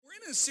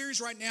a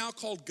series right now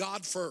called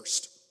God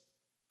First.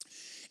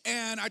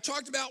 And I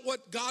talked about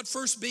what God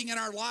first being in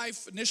our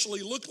life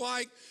initially looked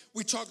like.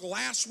 We talked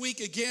last week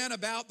again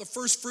about the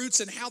first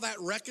fruits and how that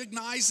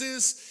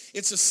recognizes.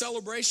 It's a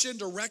celebration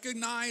to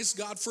recognize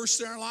God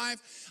first in our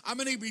life. I'm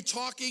going to be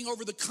talking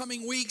over the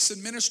coming weeks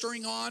and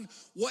ministering on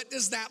what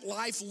does that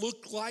life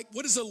look like?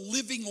 What does a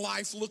living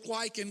life look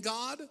like in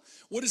God?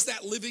 What does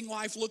that living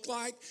life look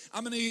like?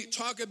 I'm going to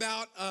talk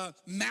about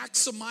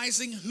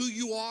maximizing who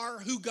you are,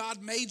 who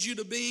God made you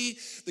to be,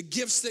 the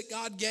gifts that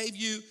God gave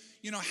you.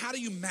 You know, how do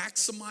you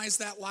maximize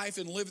that life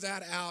and live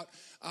that out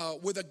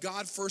with a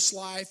God-first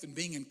life and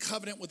being in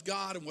covenant with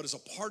God, and what does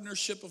a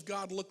partnership of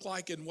God look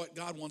like and what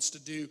God wants to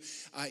do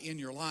in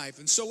your life.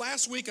 And so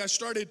last week I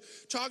started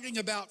talking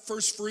about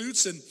first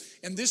fruits,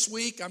 and this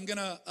week I'm going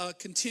to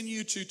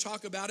continue to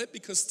talk about it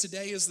because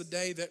today is the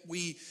day that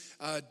we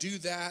do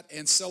that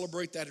and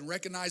celebrate that and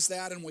recognize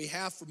that, and we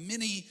have for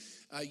many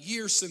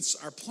years since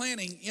our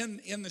planning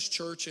in this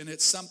church, and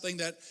it's something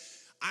that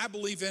I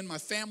believe in, my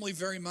family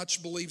very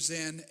much believes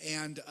in,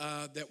 and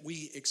that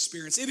we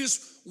experience. It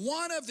is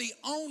one of the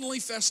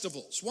only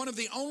festivals, one of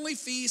the only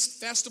feasts,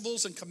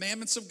 festivals, and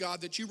commandments of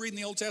God that you read in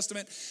the Old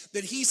Testament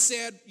that he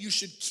said you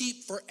should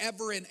keep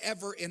forever and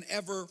ever and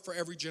ever for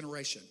every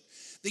generation.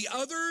 The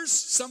others,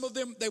 some of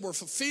them, they were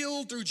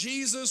fulfilled through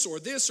Jesus or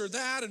this or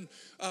that, and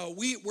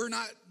we're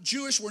not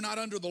Jewish, we're not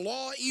under the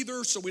law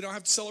either, so we don't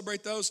have to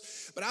celebrate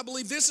those. But I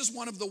believe this is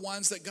one of the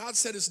ones that God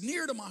said is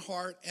near to my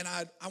heart, and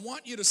I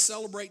want you to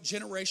celebrate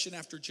generation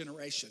after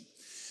generation.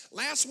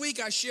 Last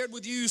week I shared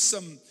with you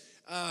some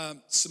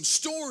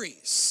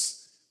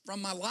stories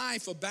from my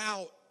life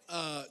about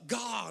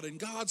God and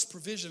God's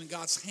provision and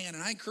God's hand.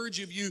 And I encourage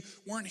you, if you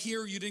weren't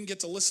here, you didn't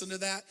get to listen to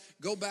that,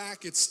 go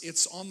back.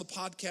 It's on the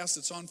podcast.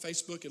 It's on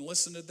Facebook, and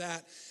listen to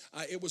that.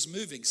 It was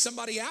moving.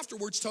 Somebody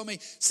afterwards told me,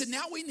 said,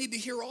 now we need to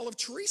hear all of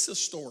Teresa's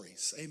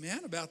stories.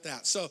 Amen, about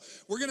that. So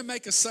we're going to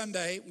make a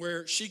Sunday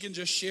where she can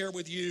just share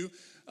with you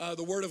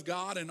the Word of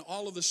God and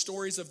all of the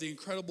stories of the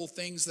incredible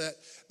things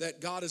that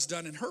God has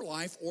done in her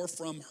life or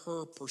from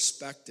her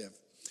perspective.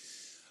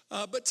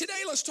 But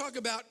today, let's talk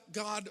about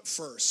God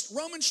first.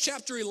 Romans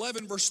chapter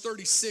 11, verse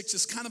 36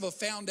 is kind of a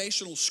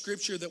foundational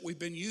scripture that we've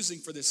been using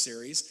for this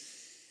series.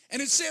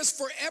 And it says,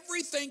 for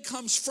everything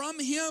comes from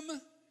him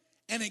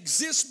and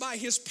exists by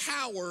his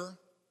power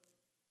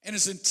and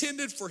is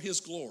intended for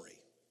his glory.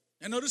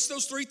 And notice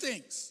those three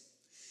things.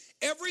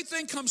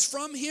 Everything comes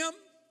from him.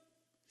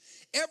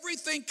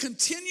 Everything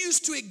continues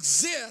to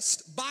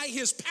exist by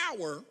his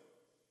power.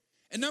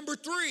 And number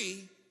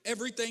three,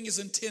 everything is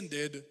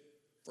intended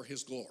for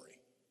his glory.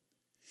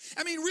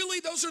 I mean,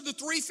 really, those are the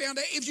three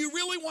foundations. If you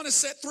really want to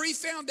set three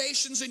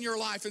foundations in your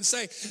life and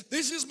say,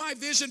 this is my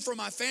vision for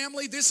my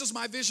family, this is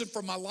my vision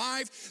for my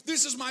life,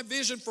 this is my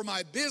vision for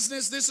my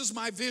business, this is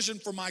my vision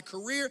for my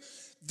career,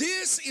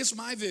 this is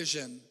my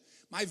vision.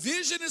 My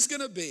vision is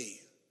going to be,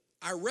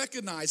 I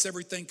recognize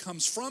everything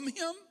comes from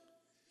him,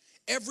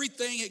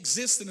 everything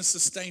exists and is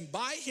sustained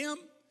by him,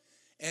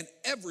 and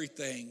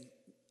everything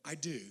I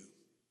do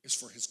is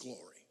for his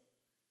glory.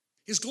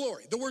 His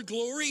glory. The word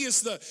glory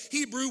is the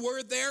Hebrew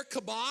word there,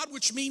 kabod,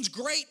 which means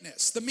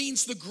greatness. That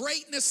means the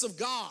greatness of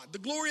God. The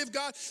glory of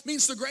God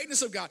means the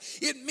greatness of God.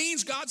 It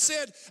means God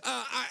said,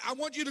 I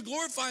want you to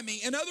glorify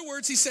me. In other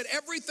words, he said,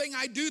 everything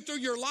I do through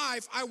your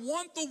life, I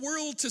want the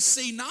world to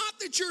see not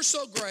that you're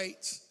so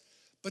great,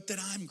 but that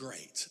I'm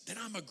great, that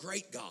I'm a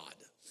great God.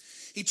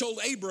 He told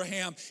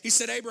Abraham, he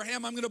said,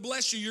 Abraham, I'm going to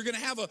bless you. You're going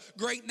to have a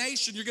great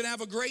nation. You're going to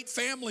have a great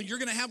family. You're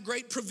going to have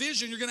great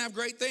provision. You're going to have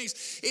great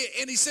things.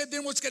 And he said,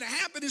 then what's going to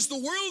happen is the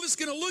world is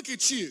going to look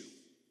at you.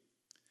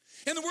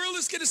 And the world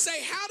is going to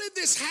say, how did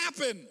this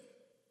happen?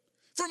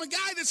 From a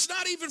guy that's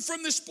not even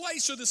from this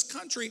place or this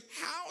country,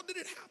 how did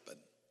it happen?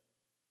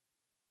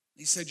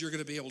 He said, you're going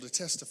to be able to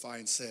testify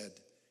and said,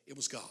 it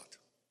was God.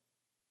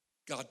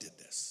 God did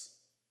this.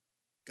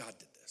 God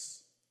did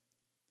this.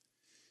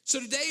 So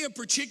today in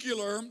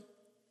particular,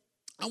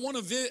 I want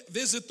to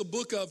visit the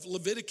book of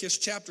Leviticus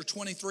chapter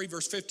 23,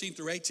 verse 15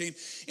 through 18,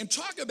 and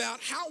talk about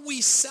how we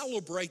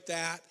celebrate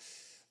that,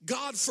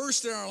 God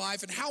first in our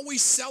life, and how we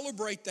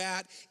celebrate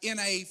that in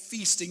a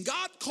feasting.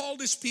 God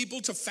called his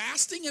people to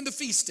fasting and to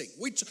feasting.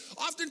 We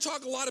often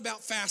talk a lot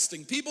about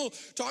fasting. People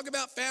talk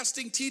about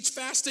fasting, teach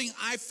fasting.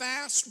 I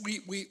fast.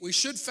 We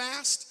should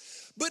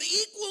fast. But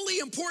equally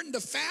important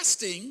to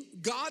fasting,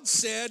 God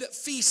said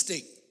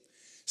feasting.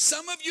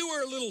 Some of you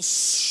are a little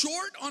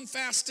short on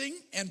fasting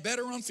and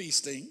better on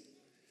feasting.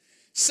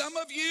 Some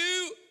of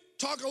you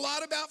talk a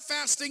lot about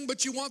fasting,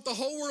 but you want the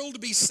whole world to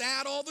be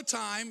sad all the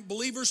time.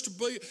 Believers to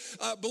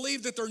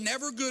believe that they're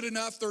never good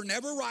enough, they're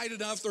never right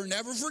enough, they're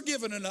never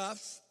forgiven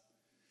enough.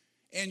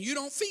 And you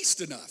don't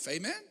feast enough,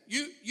 amen?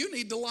 You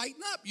need to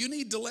lighten up. You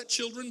need to let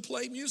children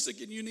play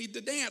music, and you need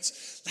to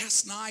dance.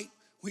 Last night,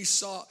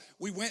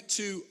 we went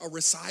to a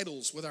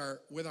recitals with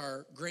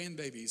our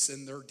grandbabies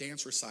and their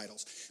dance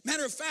recitals.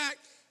 Matter of fact,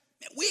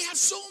 we have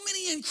so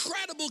many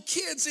incredible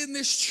kids in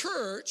this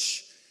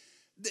church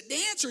the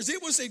dancers,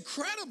 it was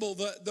incredible,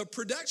 the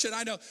production.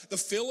 I know the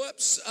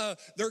Phillips,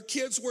 their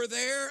kids were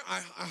there.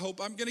 I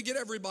hope I'm going to get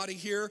everybody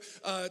here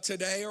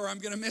today, or I'm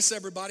going to miss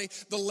everybody.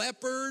 The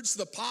Leopards,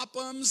 the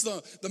Pophams,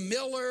 the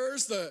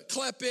Millers, the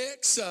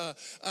Kleppiks,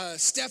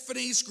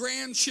 Stephanie's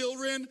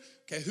grandchildren.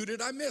 Okay, who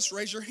did I miss?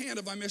 Raise your hand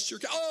if I missed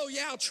your. Oh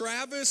yeah,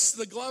 Travis,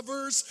 the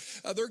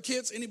Glovers, their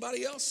kids.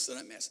 Anybody else that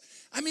I missed?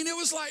 I mean, it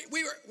was like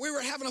we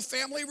were having a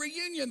family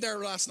reunion there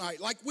last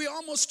night. Like we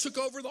almost took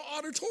over the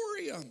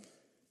auditorium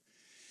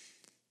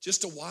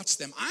just to watch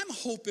them. I'm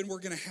hoping we're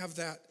going to have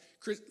that.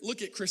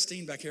 Look at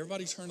Christine back here.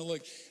 Everybody turn to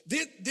look.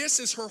 This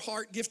is her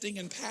heart, gifting,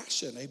 and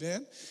passion,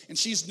 amen? And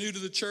she's new to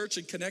the church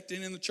and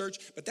connecting in the church,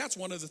 but that's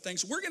one of the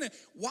things.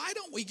 Why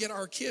don't we get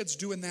our kids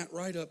doing that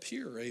right up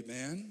here,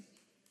 amen?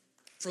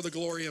 For the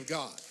glory of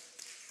God.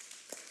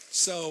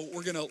 So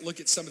we're going to look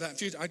at some of that in the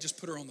future. I just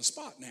put her on the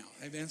spot now,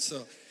 amen?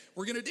 So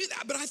we're going to do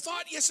that. But I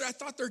thought yesterday,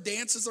 their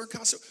dances, their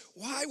costume,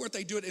 why weren't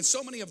they doing it? And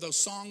so many of those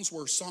songs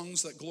were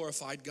songs that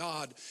glorified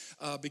God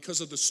because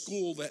of the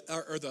school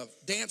or the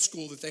dance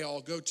school that they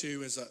all go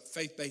to as a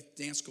faith-based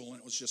dance school, and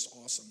it was just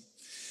awesome.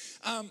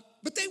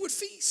 But they would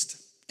feast.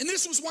 And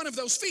this was one of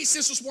those feasts.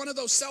 This was one of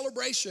those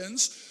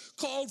celebrations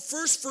called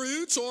first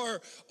fruits,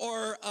 or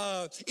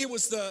it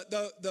was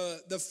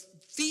the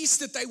feast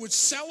that they would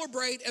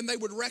celebrate, and they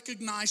would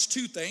recognize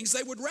two things.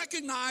 They would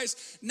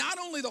recognize not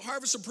only the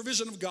harvest and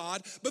provision of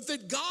God, but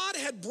that God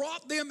had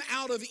brought them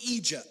out of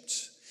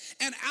Egypt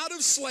and out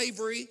of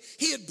slavery.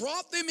 He had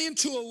brought them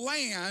into a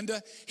land.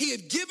 He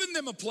had given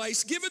them a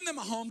place, given them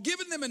a home,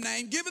 given them a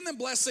name, given them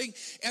blessing,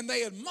 and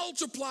they had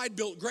multiplied,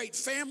 built great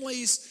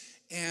families,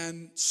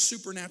 and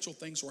supernatural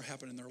things were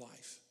happening in their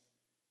life.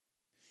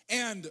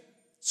 And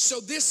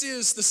so this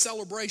is the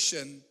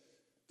celebration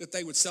that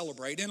they would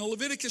celebrate. In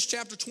Leviticus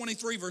chapter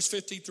 23, verse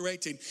 15 through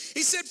 18,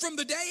 he said, from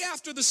the day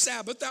after the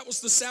Sabbath, that was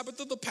the Sabbath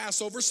of the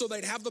Passover, so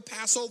they'd have the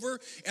Passover,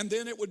 and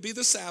then it would be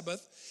the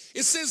Sabbath.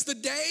 It says, the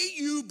day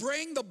you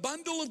bring the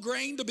bundle of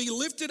grain to be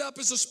lifted up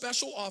as a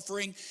special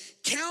offering,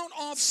 count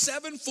off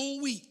 7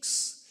 full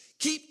weeks.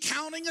 Keep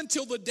counting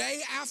until the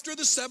day after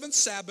the 7th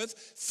Sabbath,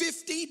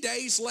 50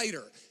 days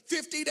later.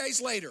 50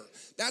 days later.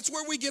 That's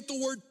where we get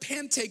the word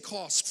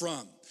Pentecost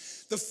from.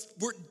 The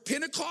word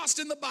Pentecost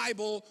in the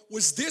Bible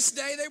was this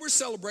day they were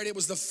celebrating. It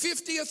was the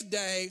 50th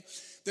day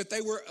that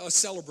they were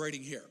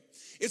celebrating here.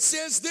 It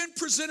says, then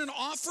present an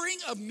offering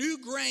of new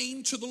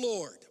grain to the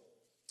Lord.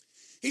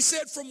 He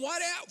said, from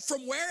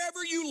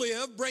wherever you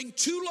live, bring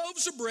 2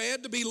 loaves of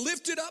bread to be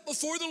lifted up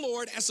before the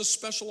Lord as a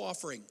special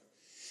offering.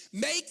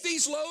 Make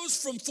these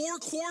loaves from 4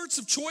 quarts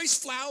of choice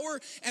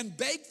flour and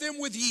bake them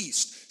with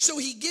yeast. So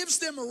he gives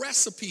them a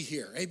recipe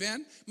here,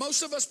 amen?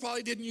 Most of us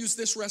probably didn't use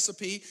this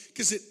recipe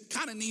because it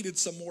kind of needed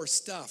some more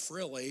stuff,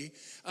 really,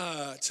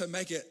 to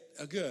make it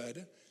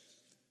good.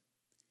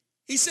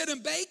 He said,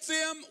 and bake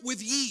them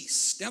with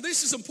yeast. Now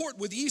this is important.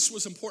 With yeast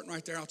was important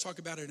right there. I'll talk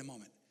about it in a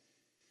moment.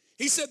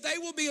 He said, they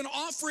will be an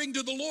offering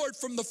to the Lord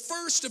from the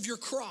first of your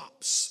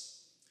crops.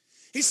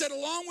 He said,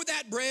 along with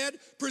that bread,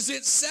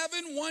 present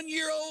 7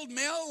 one-year-old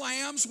male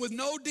lambs with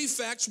no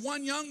defects,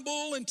 1 young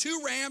bull and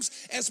 2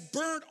 rams as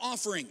burnt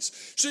offerings.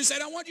 So he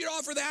said, I want you to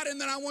offer that,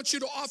 and then I want you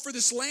to offer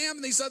this lamb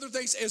and these other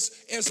things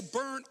as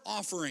burnt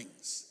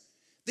offerings.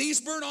 These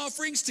burnt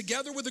offerings,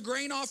 together with the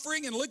grain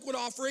offering and liquid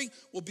offering,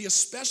 will be a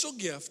special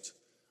gift,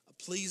 a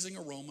pleasing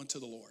aroma to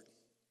the Lord.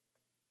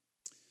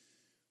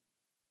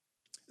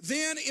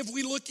 Then if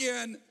we look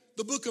in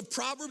the book of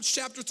Proverbs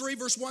chapter 3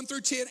 verse 1 through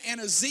 10 and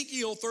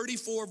Ezekiel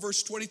 34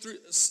 verse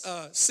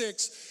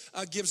 26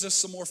 gives us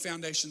some more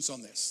foundations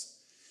on this.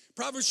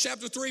 Proverbs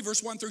chapter 3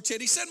 verse 1 through 10,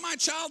 he said, my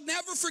child,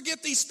 never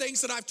forget these things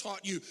that I've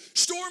taught you.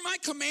 Store my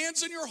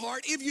commands in your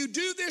heart. If you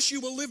do this,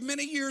 you will live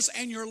many years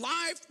and your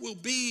life will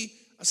be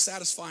a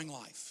satisfying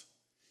life.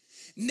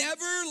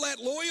 Never let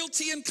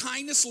loyalty and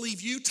kindness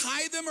leave you.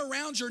 Tie them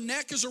around your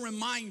neck as a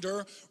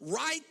reminder.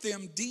 Write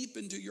them deep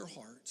into your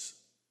heart.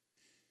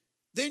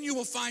 Then you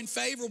will find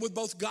favor with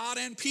both God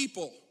and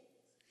people,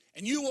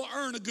 and you will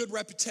earn a good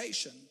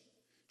reputation.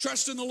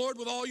 Trust in the Lord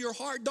with all your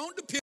heart. Don't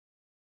depend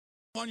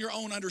on your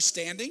own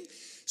understanding.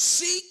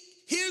 Seek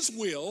his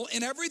will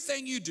in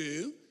everything you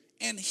do,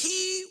 and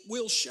he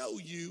will show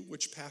you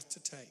which path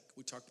to take.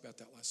 We talked about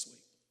that last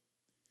week.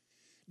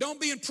 Don't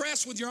be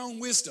impressed with your own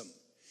wisdom.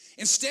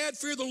 Instead,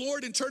 fear the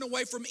Lord and turn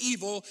away from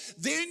evil.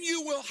 Then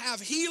you will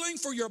have healing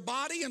for your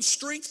body and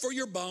strength for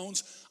your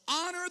bones.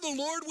 Honor the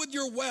Lord with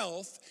your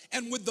wealth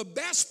and with the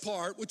best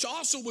part, which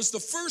also was the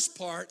first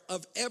part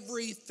of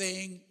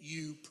everything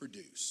you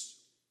produce.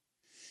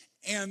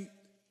 And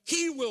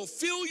he will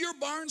fill your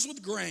barns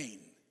with grain,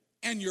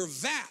 and your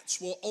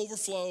vats will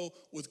overflow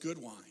with good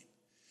wine.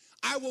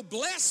 I will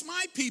bless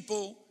my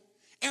people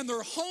and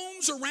their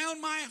homes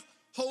around my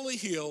holy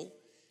hill.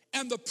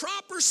 And the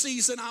proper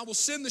season I will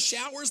send the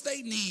showers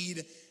they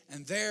need,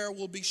 and there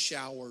will be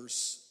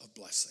showers of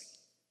blessing.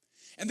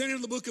 And then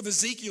in the book of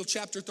Ezekiel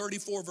chapter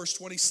 34 verse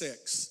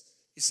 26,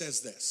 he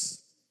says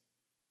this.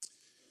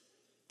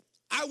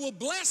 I will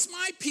bless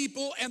my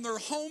people and their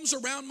homes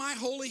around my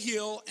holy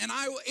hill, and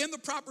I will, in the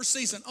proper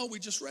season, oh, we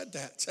just read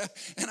that,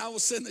 and I will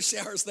send the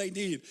showers they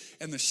need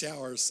and the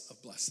showers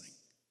of blessing.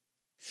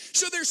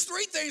 So there's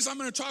three things I'm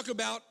going to talk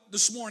about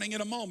this morning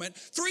in a moment.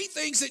 Three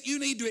things that you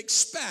need to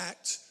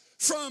expect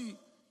from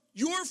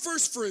your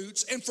first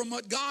fruits and from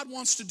what God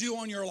wants to do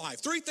on your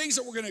life. Three things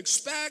that we're going to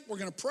expect, we're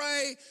going to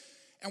pray,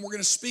 and we're going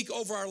to speak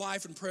over our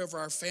life and pray over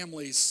our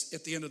families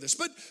at the end of this.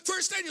 But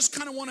first, I just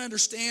kind of want to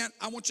understand,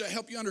 I want to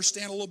help you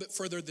understand a little bit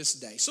further this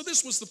day. So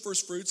this was the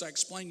first fruits I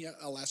explained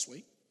last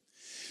week.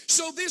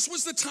 So this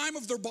was the time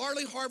of their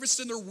barley harvest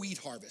and their wheat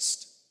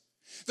harvest.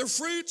 Their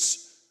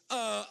fruits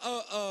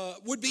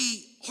would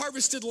be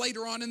harvested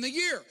later on in the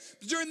year.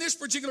 During this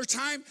particular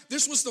time,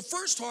 this was the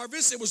first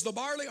harvest. It was the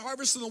barley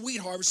harvest and the wheat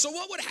harvest. So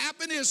what would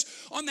happen is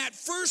on that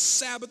first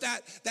Sabbath,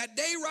 that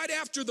day right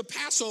after the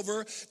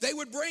Passover, they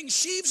would bring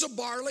sheaves of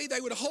barley.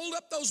 They would hold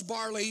up those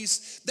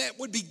barleys that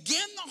would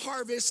begin the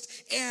harvest,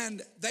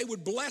 and they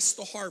would bless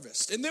the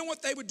harvest. And then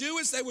what they would do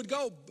is they would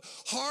go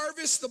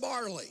harvest the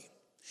barley.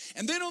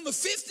 And then on the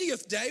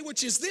 50th day,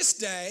 which is this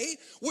day,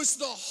 was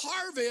the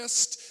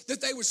harvest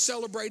that they would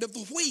celebrate of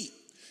the wheat.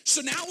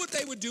 So now what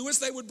they would do is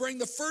they would bring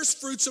the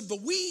first fruits of the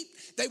wheat.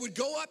 They would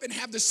go up and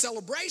have the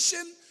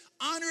celebration,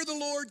 honor the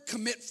Lord,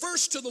 commit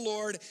first to the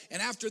Lord.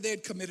 And after they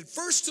had committed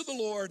first to the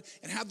Lord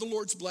and have the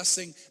Lord's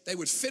blessing, they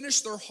would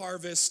finish their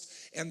harvest.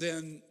 And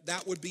then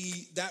that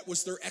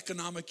was their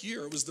economic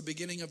year. It was the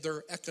beginning of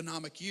their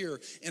economic year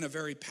in a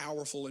very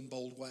powerful and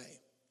bold way.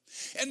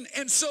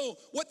 And so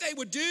what they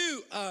would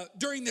do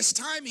during this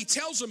time, he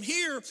tells them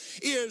here,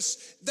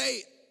 is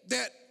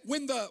that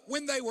when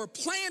they were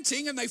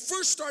planting and they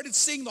first started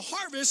seeing the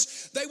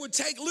harvest, they would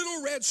take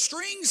little red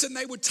strings and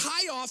they would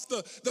tie off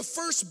the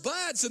first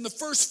buds and the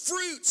first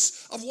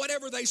fruits of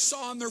whatever they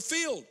saw in their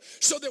field,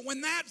 so that when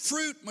that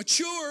fruit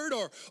matured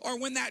or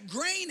when that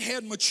grain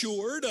had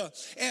matured,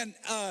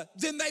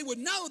 then they would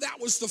know that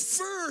was the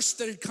first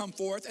that had come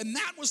forth, and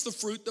that was the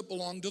fruit that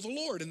belonged to the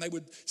Lord, and they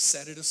would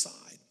set it aside.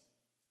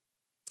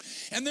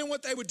 And then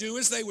what they would do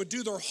is they would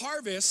do their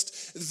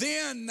harvest,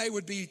 then they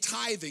would be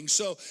tithing.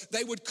 So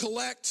they would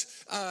collect,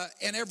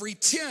 and every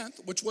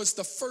 10th, which was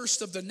the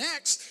first of the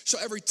next, so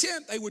every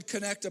 10th they would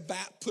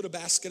put a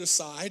basket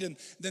aside, and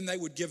then they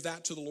would give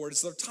that to the Lord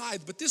as their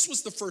tithe. But this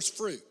was the first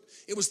fruit.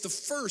 It was the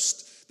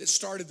first that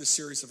started the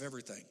series of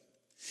everything.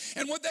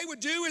 And what they would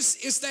do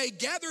is they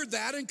gathered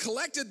that and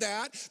collected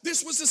that.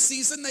 This was a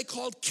season they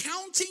called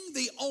counting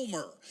the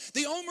omer.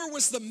 The omer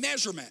was the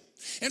measurement.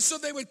 And so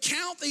they would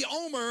count the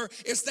omer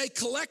as they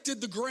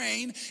collected the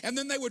grain, and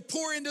then they would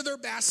pour into their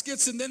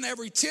baskets, and then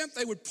every 10th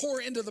they would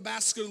pour into the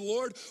basket of the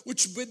Lord,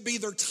 which would be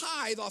their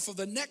tithe off of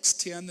the next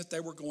 10 that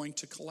they were going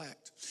to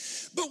collect.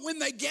 But when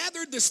they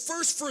gathered this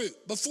first fruit,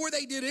 before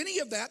they did any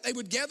of that, they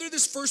would gather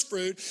this first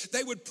fruit,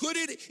 they would put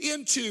it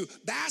into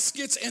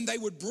baskets, and they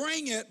would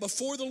bring it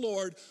before the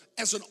Lord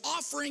as an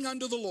offering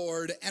unto the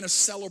Lord and a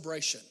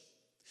celebration.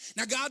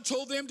 Now God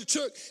told them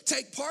to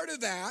take part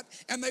of that,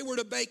 and they were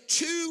to bake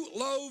 2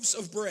 loaves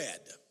of bread.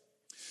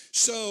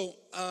 So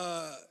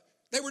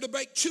they were to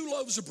bake 2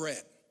 loaves of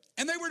bread.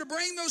 And they were to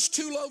bring those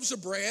 2 loaves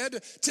of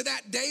bread to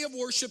that day of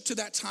worship, to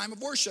that time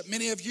of worship.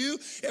 Many of you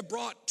have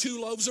brought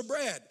 2 loaves of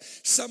bread.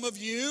 Some of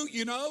you,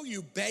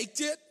 you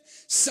baked it.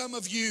 Some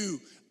of you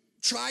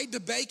tried to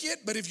bake it,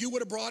 but if you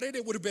would have brought it,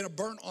 it would have been a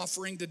burnt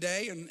offering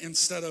today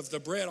instead of the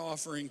bread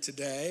offering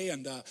today.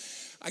 And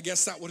I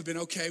guess that would have been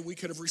okay. We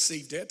could have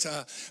received it.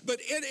 But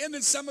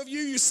then some of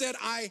you said,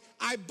 I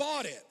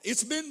bought it.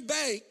 It's been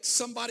baked.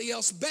 Somebody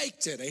else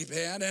baked it,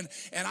 amen?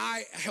 And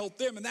I helped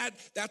them, and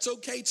that's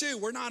okay too.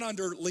 We're not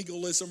under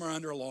legalism or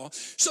under law.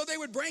 So they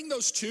would bring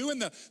those 2,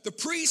 and the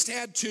priest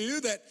had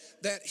 2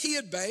 that he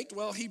had baked.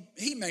 Well,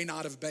 he may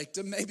not have baked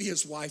them. Maybe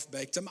his wife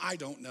baked them. I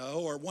don't know,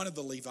 or one of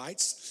the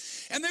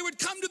Levites. And they would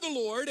come to the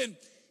Lord, and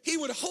he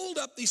would hold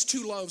up these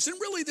 2 loaves. And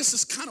really, this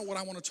is kind of what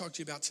I want to talk to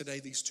you about today,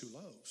 these 2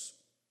 loaves.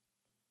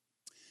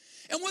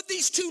 And what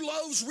these 2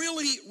 loaves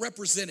really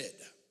represented.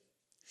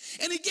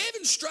 And he gave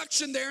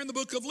instruction there in the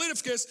book of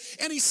Leviticus,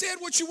 and he said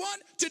what you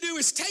want to do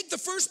is take the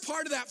first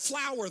part of that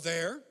flour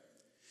there,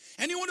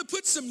 and you want to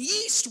put some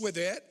yeast with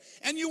it,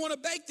 and you want to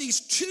bake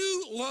these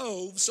 2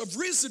 loaves of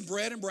risen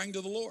bread and bring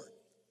to the Lord.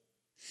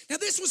 Now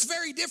this was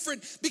very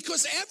different,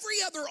 because every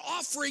other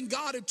offering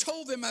God had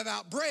told them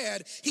about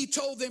bread, he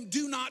told them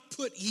do not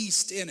put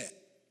yeast in it.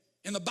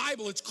 In the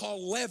Bible it's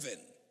called leaven.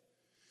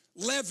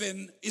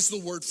 Leaven is the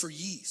word for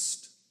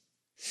yeast.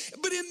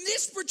 But in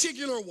this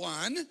particular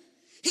one,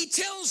 he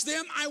tells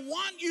them, I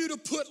want you to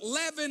put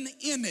leaven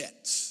in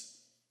it,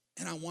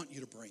 and I want you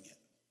to bring it.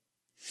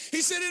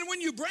 He said, and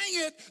when you bring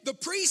it, the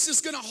priest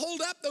is going to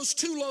hold up those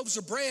 2 loaves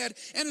of bread.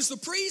 And as the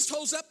priest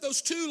holds up those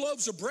 2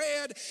 loaves of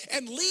bread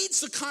and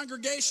leads the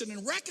congregation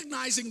in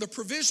recognizing the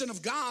provision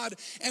of God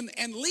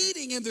and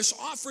leading in this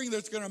offering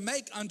that's going to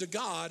make unto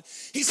God,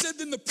 he said,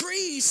 then the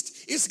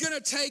priest is going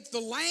to take the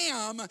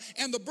lamb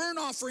and the burnt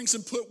offerings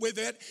and put with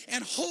it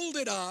and hold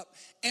it up,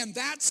 and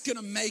that's going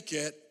to make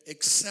it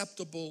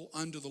acceptable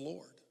unto the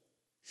Lord.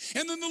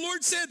 And then the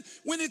Lord said,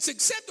 when it's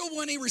acceptable,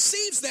 when he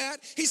receives that,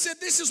 he said,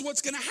 this is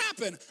what's going to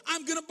happen.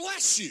 I'm going to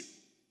bless you.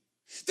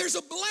 There's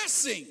a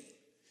blessing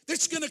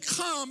that's going to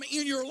come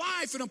in your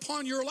life and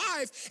upon your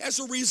life as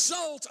a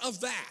result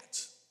of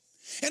that.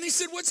 And he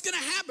said, what's going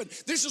to happen?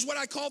 This is what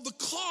I call the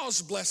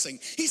cause blessing.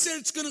 He said,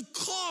 it's going to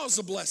cause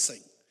a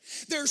blessing.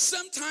 There's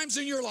some times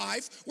in your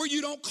life where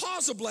you don't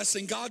cause a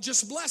blessing. God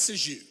just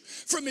blesses you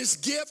from his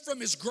gift, from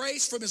his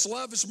grace, from his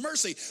love, his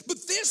mercy. But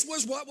this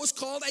was what was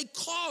called a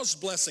cause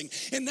blessing.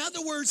 In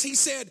other words, he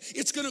said,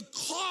 it's going to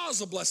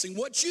cause a blessing.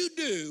 What you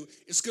do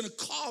is going to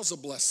cause a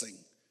blessing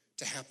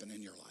to happen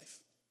in your life.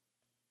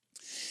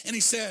 And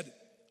he said,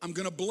 I'm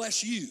going to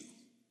bless you.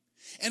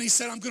 And he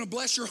said, I'm going to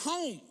bless your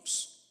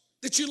homes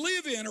that you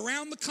live in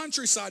around the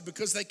countryside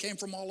because they came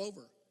from all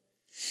over.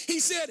 He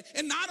said,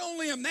 and not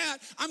only am that,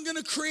 I'm going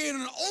to create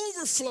an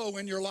overflow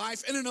in your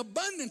life and an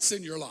abundance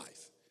in your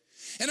life.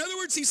 In other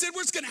words, he said,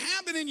 what's going to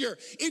happen in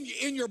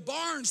your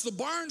barns? The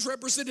barns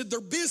represented their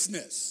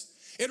business.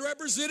 It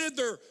represented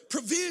their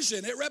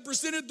provision. It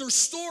represented their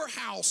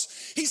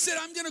storehouse. He said,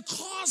 I'm going to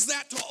cause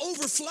that to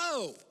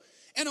overflow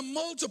and to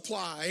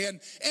multiply, and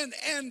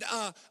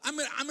I'm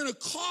going to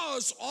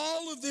cause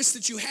all of this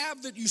that you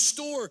have, that you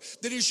store,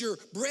 that is your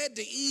bread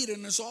to eat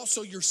and is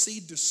also your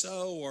seed to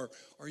sow, or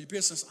your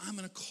business. I'm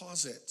going to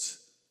cause it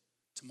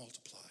to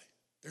multiply.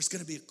 There's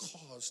going to be a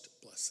caused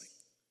blessing,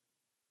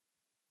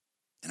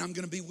 and I'm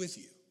going to be with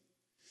you.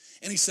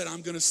 And he said,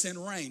 I'm going to send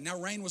rain. Now,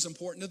 rain was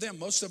important to them.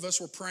 Most of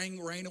us were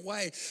praying rain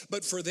away,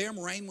 but for them,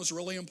 rain was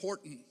really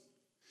important.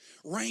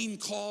 Rain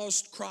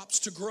caused crops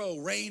to grow,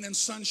 rain and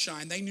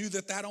sunshine. They knew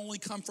that only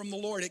come from the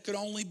Lord. It could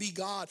only be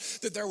God,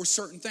 that there were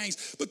certain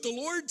things. But the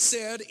Lord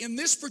said, in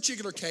this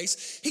particular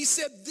case, he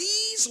said,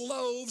 these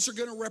loaves are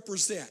going to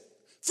represent.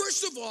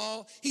 First of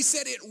all, he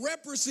said it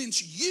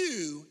represents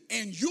you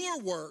and your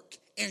work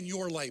and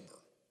your labor.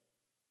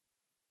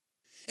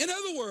 In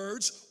other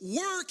words,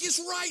 work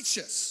is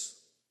righteous.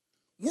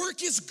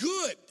 Work is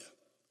good.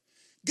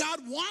 God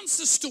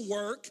wants us to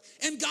work,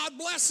 and God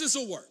blesses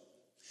a work.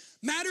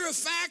 Matter of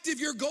fact, if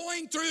you're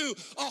going through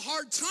a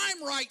hard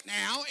time right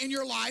now in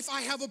your life, I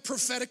have a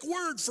prophetic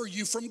word for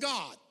you from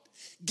God.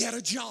 Get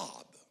a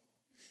job.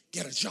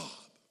 Get a job.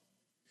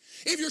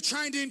 If you're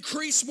trying to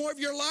increase more of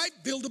your life,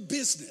 build a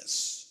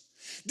business.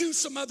 Do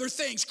some other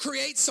things.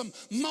 Create some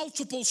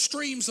multiple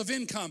streams of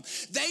income.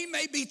 They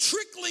may be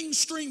trickling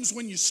streams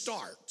when you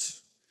start,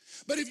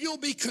 but if you'll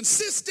be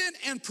consistent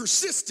and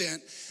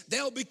persistent,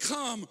 they'll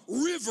become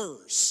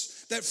rivers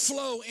that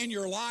flow in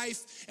your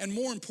life, and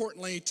more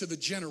importantly, to the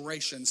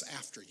generations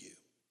after you.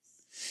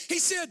 He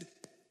said,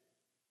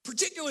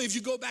 particularly if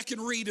you go back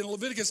and read in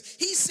Leviticus,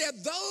 he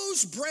said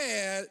those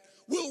bread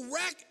will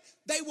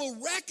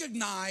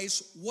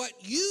recognize what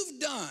you've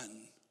done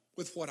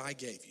with what I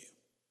gave you.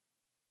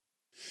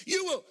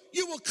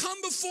 You will come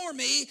before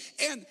me,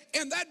 and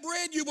that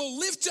bread you will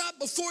lift up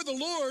before the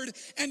Lord,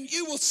 and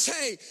you will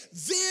say,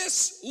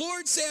 this,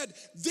 Lord said,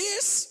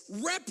 this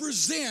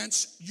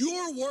represents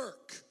your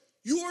work,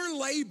 your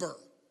labor,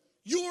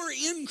 your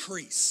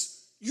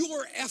increase,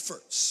 your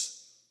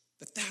efforts,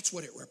 that's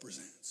what it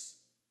represents.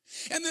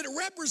 And that it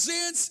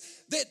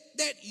represents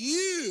that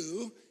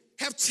you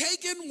have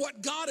taken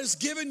what God has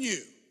given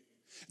you.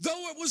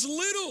 Though it was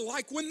little,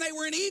 like when they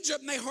were in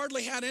Egypt and they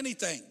hardly had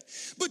anything.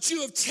 But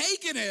you have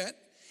taken it,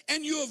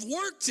 and you have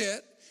worked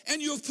it,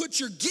 and you have put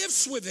your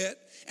gifts with it,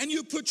 and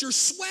you put your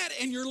sweat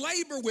and your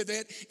labor with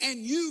it, and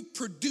you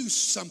produce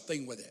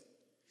something with it.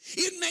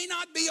 It may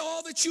not be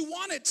all that you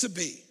want it to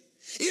be.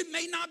 It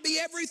may not be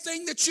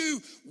everything that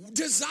you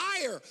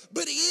desire,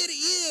 but it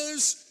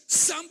is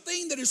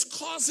something that is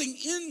causing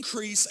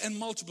increase and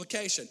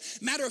multiplication.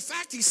 Matter of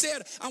fact, he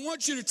said, I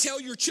want you to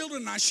tell your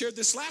children, and I shared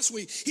this last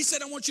week, he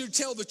said, I want you to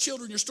tell the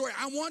children your story.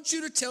 I want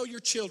you to tell your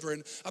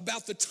children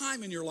about the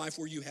time in your life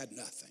where you had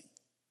nothing.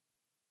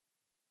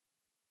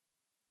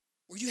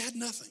 Where you had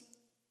nothing.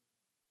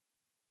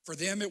 For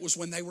them, it was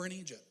when they were in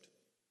Egypt.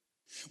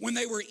 When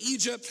they were in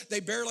Egypt, they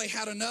barely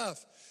had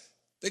enough.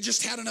 They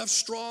just had enough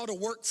straw to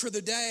work for the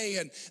day,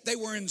 and they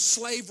were in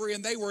slavery,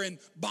 and they were in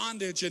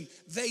bondage, and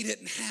they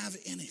didn't have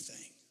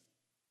anything.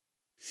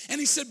 And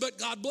he said, but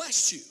God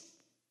blessed you.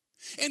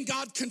 And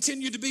God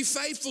continued to be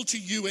faithful to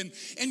you, and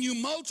you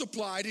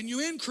multiplied and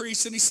you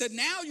increased. And he said,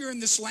 now you're in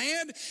this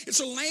land. It's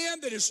a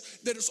land that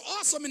is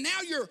awesome, and now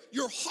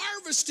you're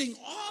harvesting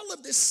all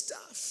of this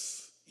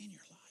stuff in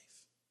your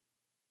life.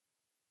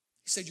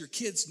 He said, your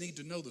kids need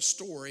to know the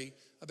story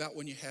about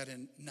when you had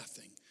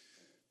nothing.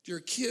 Do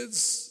your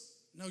kids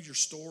know your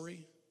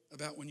story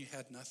about when you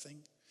had nothing?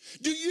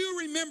 Do you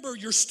remember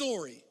your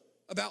story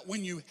about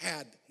when you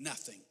had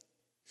nothing?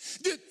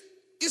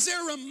 Is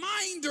there a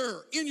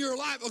reminder in your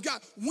life of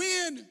God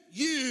when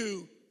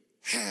you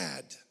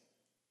had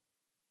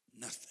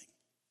nothing?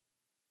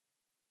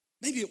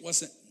 Maybe it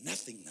wasn't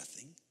nothing.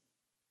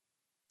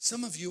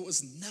 Some of you, it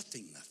was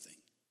nothing.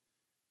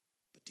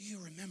 But do you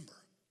remember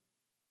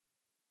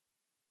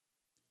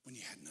when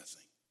you had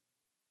nothing?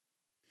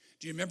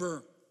 Do you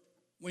remember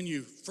when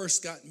you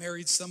first got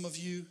married, some of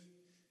you,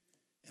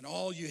 and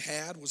all you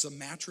had was a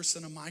mattress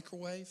and a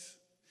microwave?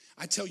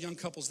 I tell young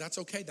couples, that's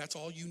okay. That's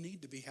all you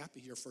need to be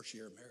happy your first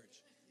year of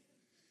marriage.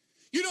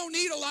 You don't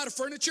need a lot of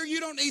furniture. You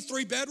don't need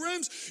 3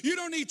 bedrooms. You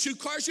don't need 2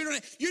 cars.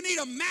 You need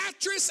a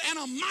mattress and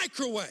a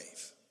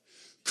microwave.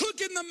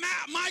 Cook in the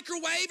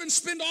microwave and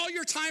spend all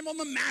your time on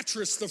the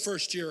mattress the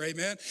first year,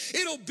 amen.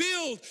 It'll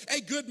build a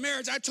good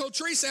marriage. I told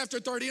Teresa after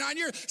 39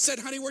 years, said,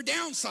 honey, we're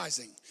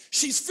downsizing.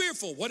 She's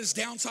fearful. What does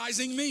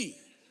downsizing mean?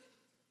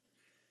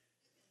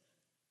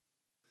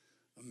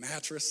 A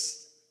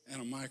mattress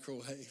and a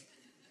microwave.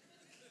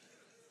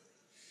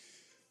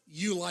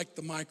 You like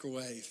the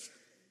microwave.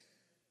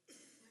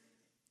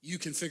 You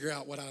can figure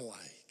out what I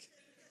like.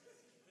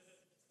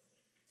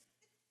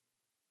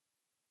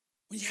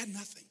 When you had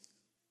nothing.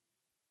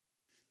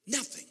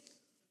 Nothing.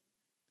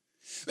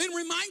 Then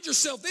remind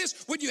yourself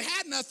this, when you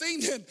had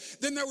nothing,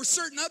 then there were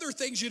certain other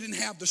things you didn't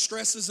have, the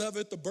stresses of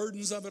it, the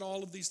burdens of it,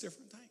 all of these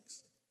different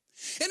things.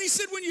 And he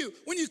said, when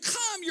you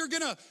come, you're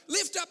gonna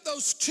lift up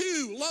those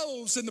 2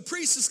 loaves, and the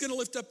priest is gonna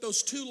lift up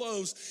those 2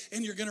 loaves,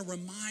 and you're gonna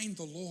remind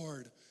the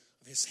Lord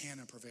of his hand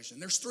and provision.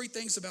 There's 3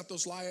 things about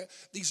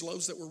these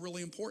loaves that were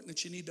really important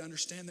that you need to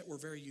understand that were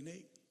very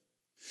unique.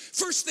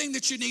 First thing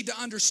that you need to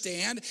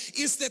understand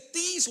is that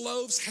these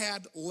loaves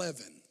had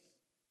leaven.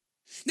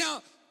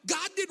 Now,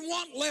 God didn't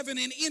want leaven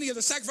in any of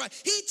the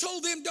sacrifice. He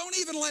told them, don't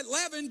even let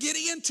leaven get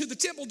into the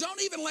temple.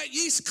 Don't even let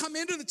yeast come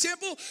into the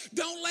temple.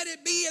 Don't let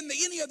it be in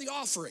any of the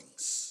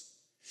offerings.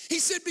 He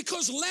said,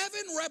 because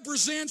leaven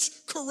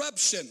represents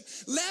corruption.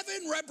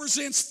 Leaven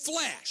represents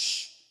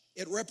flesh.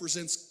 It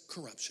represents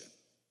corruption.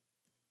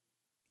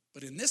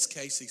 But in this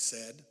case, he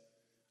said,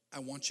 I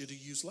want you to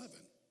use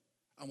leaven.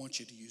 I want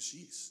you to use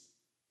yeast.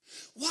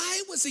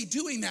 Why was he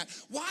doing that?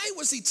 Why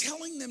was he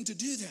telling them to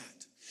do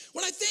that?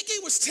 Well, I think he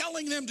was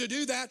telling them to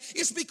do that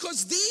is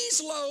because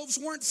these loaves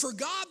weren't for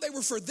God, they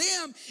were for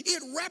them.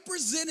 It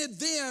represented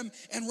them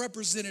and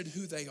represented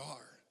who they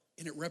are.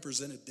 And it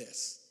represented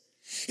this.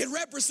 It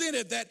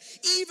represented that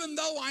even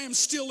though I am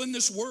still in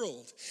this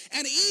world,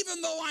 and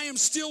even though I am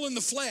still in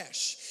the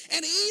flesh,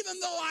 and even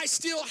though I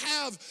still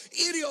have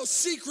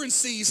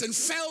idiosyncrasies and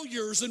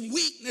failures and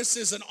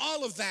weaknesses and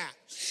all of that,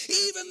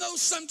 even though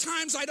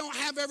sometimes I don't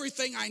have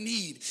everything I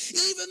need,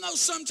 even though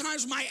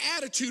sometimes my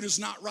attitude is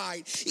not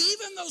right,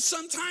 even though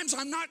sometimes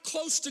I'm not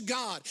close to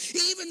God,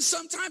 even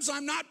sometimes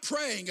I'm not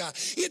praying,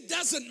 it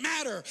doesn't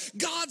matter.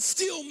 God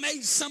still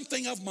made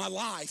something of my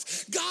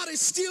life. God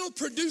has still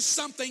produced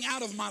something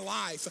out of my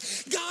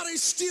life. God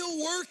is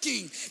still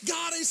working.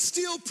 God is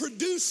still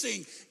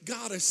producing.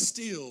 God is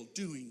still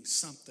doing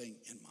something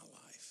in my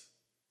life.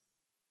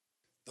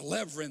 The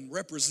leaven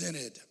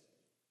represented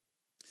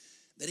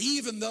that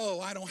even though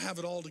I don't have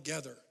it all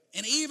together,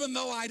 and even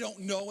though I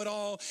don't know it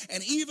all,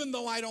 and even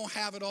though I don't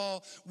have it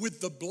all,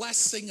 with the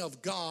blessing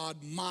of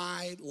God,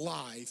 my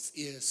life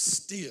is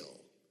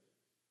still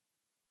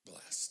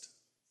blessed.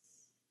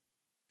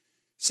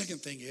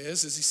 Second thing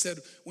is he said,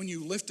 when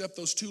you lift up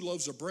those 2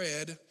 loaves of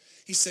bread,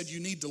 he said you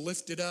need to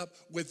lift it up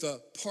with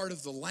the part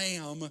of the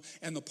lamb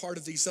and the part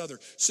of these other.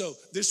 So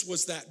this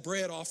was that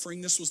bread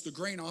offering, this was the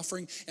grain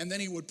offering, and then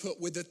he would put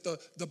with it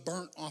the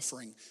burnt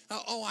offering.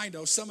 Oh, I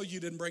know, some of you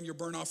didn't bring your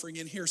burnt offering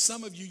in here.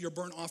 Some of you, your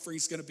burnt offering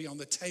is going to be on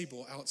the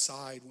table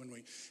outside when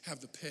we have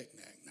the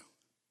picnic. No.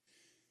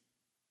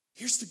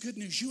 Here's the good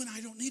news. You and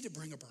I don't need to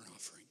bring a burnt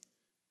offering.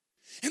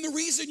 And the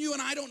reason you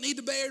and I don't need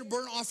to bear a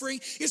burnt offering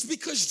is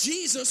because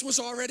Jesus was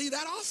already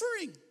that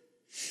offering.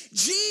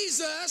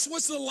 Jesus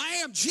was the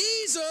lamb.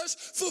 Jesus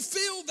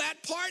fulfilled that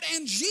part,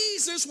 and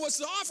Jesus was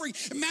the offering.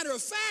 As a matter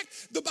of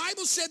fact, the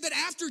Bible said that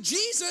after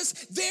Jesus,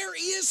 there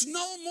is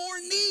no more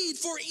need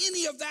for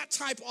any of that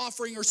type of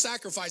offering or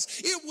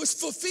sacrifice. It was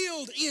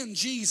fulfilled in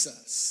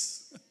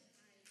Jesus.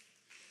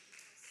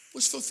 It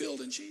was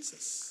fulfilled in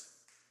Jesus.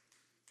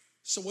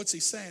 So what's he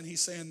saying?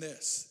 He's saying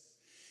this.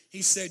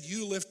 He said,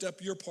 you lift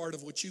up your part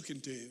of what you can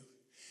do,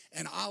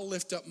 and I'll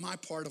lift up my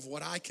part of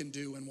what I can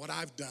do and what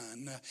I've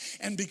done.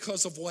 And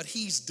because of what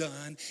he's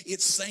done,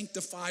 it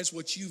sanctifies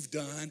what you've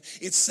done.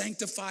 It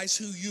sanctifies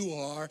who you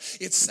are.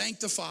 It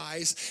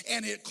sanctifies,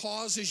 and it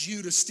causes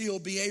you to still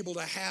be able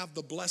to have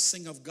the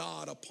blessing of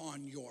God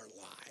upon your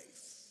life.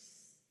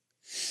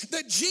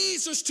 That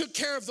Jesus took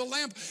care of the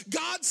lamb.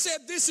 God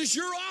said, this is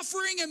your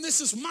offering and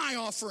this is my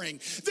offering.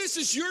 This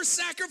is your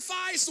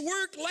sacrifice,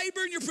 work,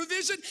 labor, and your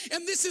provision,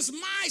 and this is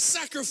my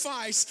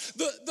sacrifice,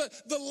 the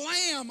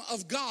Lamb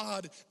of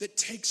God that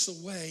takes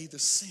away the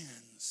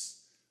sins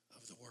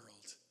of the world.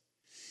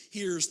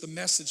 Here's the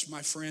message,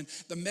 my friend.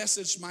 The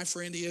message, my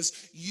friend,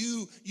 is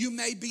you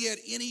may be at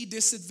any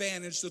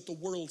disadvantage that the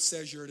world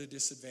says you're at a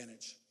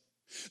disadvantage.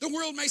 The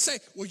world may say,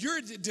 well, you're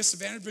at a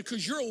disadvantage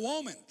because you're a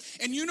woman.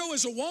 And you know,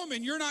 as a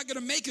woman, you're not going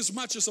to make as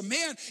much as a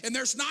man, and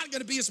there's not going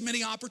to be as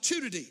many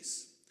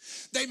opportunities.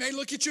 They may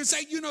look at you and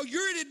say, you know,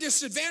 you're at a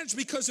disadvantage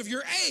because of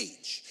your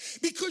age.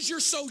 Because you're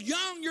so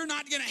young, you're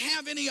not going to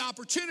have any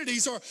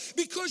opportunities. Or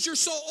because you're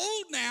so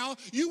old now,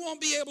 you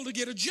won't be able to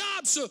get a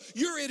job, so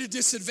you're at a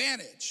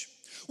disadvantage.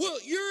 Well,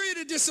 you're at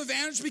a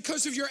disadvantage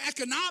because of your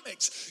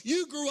economics.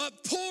 You grew up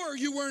poor,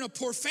 you were in a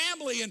poor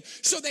family, and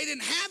so they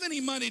didn't have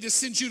any money to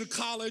send you to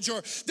college,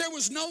 or there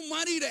was no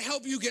money to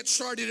help you get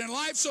started in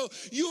life, so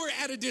you were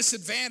at a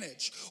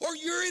disadvantage. Or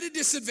you're at a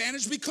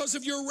disadvantage because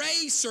of your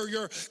race or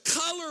your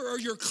color or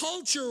your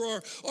culture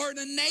or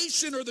the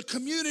nation or the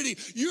community.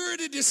 You're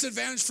at a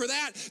disadvantage for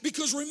that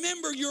because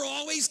remember, you're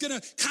always going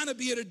to kind of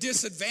be at a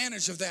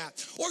disadvantage of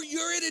that. Or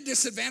you're at a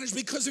disadvantage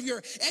because of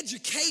your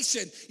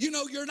education. You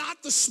know, you're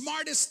not the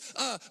smartest,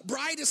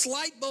 brightest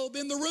light bulb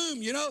in the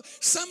room. You know,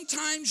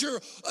 sometimes your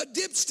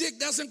dipstick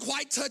doesn't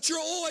quite touch your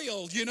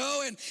oil, you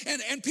know,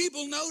 and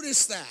people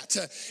notice that.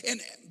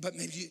 But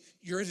maybe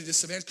you're at a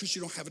disadvantage because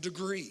you don't have a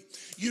degree.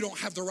 You don't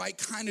have the right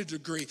kind of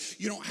degree.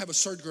 You don't have a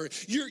certain degree.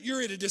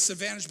 You're at a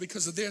disadvantage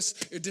because of this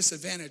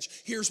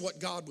disadvantage. Here's what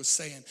God was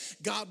saying.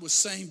 God was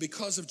saying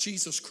because of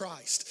Jesus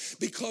Christ,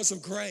 because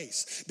of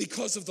grace,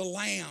 because of the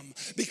Lamb,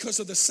 because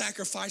of the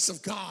sacrifice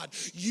of God,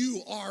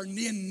 you are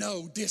in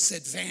no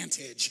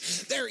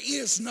disadvantage. There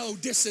is no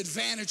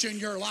disadvantage in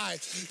your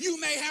life. You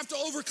may have to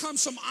overcome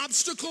some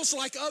obstacles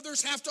like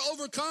others have to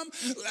overcome,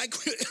 like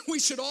we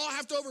should all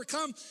have to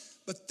overcome,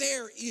 but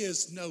there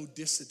is no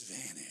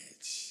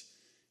disadvantage.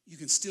 You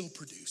can still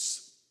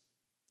produce.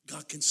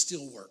 God can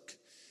still work.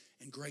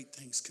 And great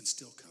things can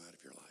still come out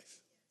of your life.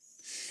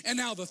 And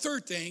now the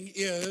third thing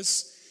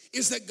is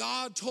that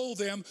God told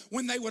them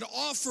when they would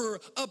offer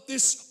up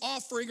this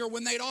offering or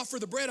when they'd offer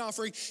the bread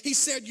offering, he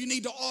said you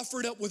need to offer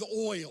it up with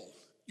oil.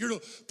 You're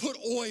to put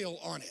oil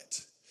on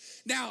it.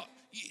 Now,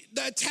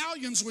 the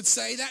Italians would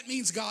say that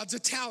means God's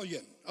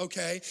Italian.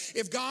 Okay,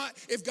 if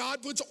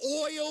God puts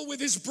oil with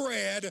his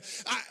bread,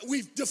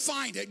 we've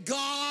defined it.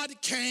 God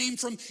came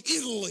from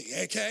Italy,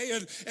 okay,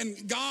 and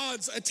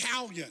God's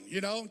Italian, you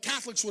know.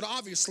 Catholics would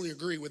obviously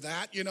agree with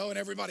that, you know, and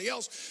everybody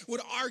else would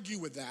argue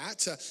with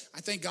that.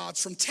 I think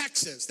God's from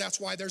Texas.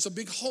 That's why there's a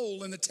big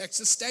hole in the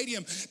Texas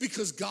stadium,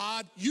 because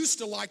God used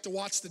to like to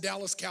watch the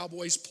Dallas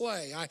Cowboys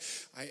play.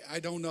 I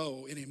don't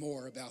know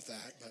anymore about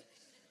that, but.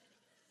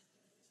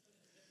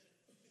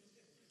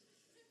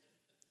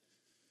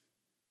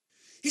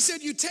 He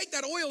said, you take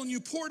that oil and you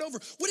pour it over.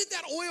 What did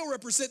that oil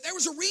represent? There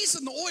was a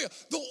reason the oil.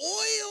 The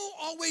oil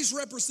always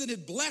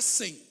represented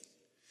blessing,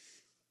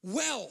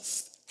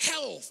 wealth,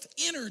 health,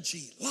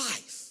 energy,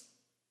 life.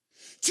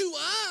 To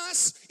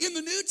us, in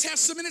the New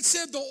Testament, it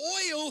said the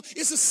oil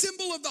is a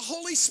symbol of the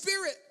Holy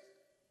Spirit.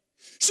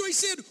 So he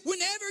said,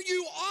 whenever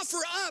you offer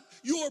up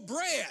your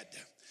bread,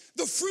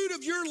 the fruit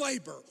of your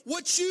labor,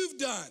 what you've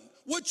done,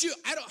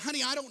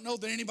 I don't know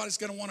that anybody's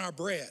going to want our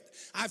bread.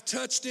 I've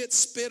touched it,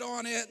 spit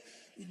on it,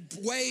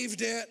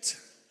 waved it.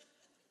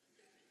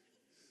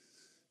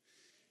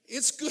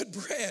 It's good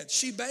bread.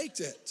 She baked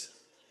it.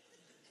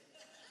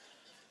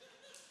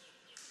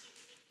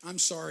 I'm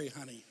sorry,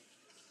 honey.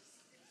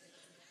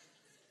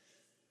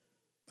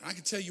 But I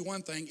can tell you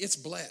one thing, it's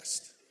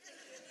blessed.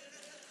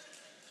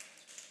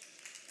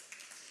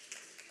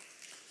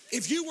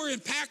 If you were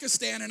in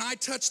Pakistan and I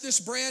touched this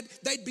bread,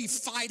 they'd be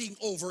fighting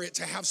over it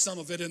to have some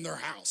of it in their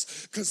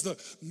house because the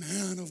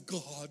man of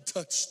God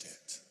touched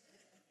it.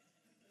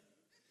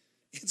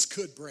 It's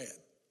good bread.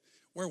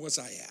 Where was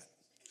I at?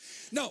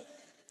 No,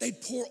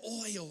 they'd pour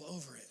oil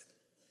over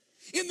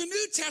it. In the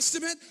New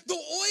Testament, the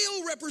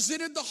oil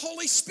represented the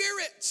Holy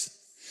Spirit.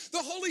 The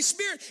Holy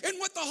Spirit. And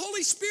what the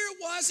Holy Spirit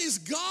was is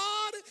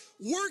God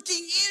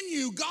working in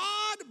you,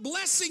 God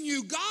blessing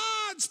you,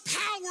 God's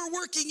power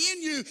working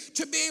in you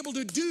to be able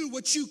to do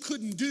what you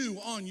couldn't do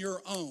on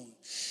your own.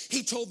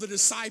 He told the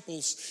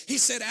disciples, he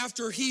said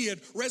after he had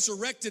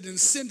resurrected and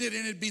ascended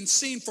and had been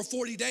seen for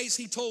 40 days,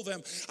 he told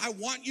them, I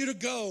want you to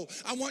go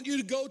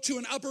to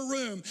an upper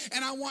room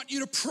and I want you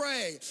to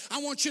pray.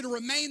 I want you to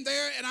remain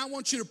there and I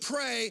want you to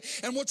pray.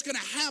 And what's going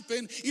to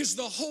happen is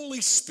the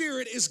Holy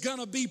Spirit is going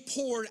to be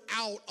poured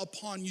out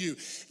upon you.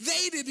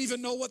 They didn't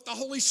even know what the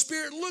Holy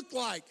Spirit looked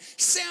like,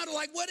 sounded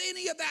like, what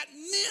any of that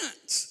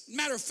meant.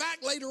 Matter of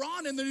fact, later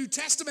on in the New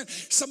Testament,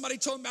 somebody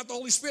told them about the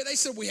Holy Spirit. They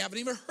said, we haven't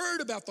even heard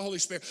about the Holy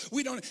Spirit.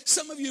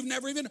 Some of you have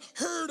never even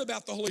heard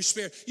about the Holy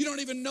Spirit. You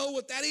don't even know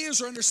what that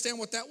is or understand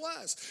what that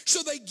was.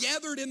 So they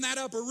gathered in that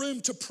upper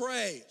room to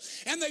pray.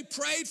 And they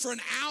prayed for an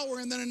hour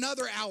and then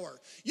another hour.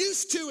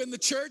 Used to in the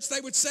church,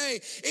 they would say,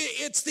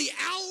 it's the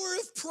hour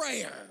of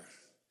prayer.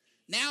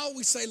 Now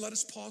we say, let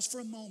us pause for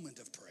a moment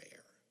of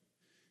prayer.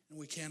 And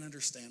we can't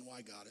understand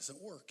why God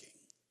isn't working.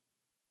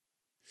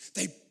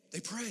 They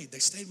prayed. They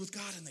stayed with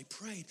God and they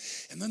prayed.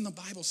 And then the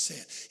Bible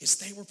said, as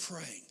they were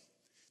praying,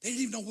 they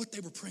didn't even know what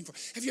they were praying for.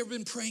 Have you ever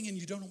been praying and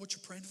you don't know what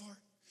you're praying for?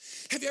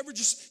 Have you ever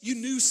you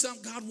knew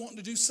God wanting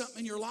to do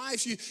something in your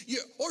life?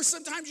 Or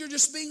sometimes you're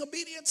just being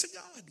obedient to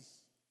God.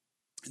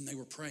 And they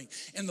were praying.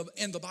 And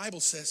the Bible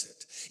says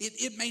it.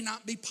 It may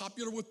not be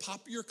popular with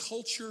popular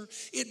culture.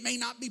 It may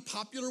not be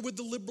popular with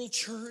the liberal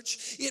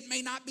church. It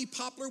may not be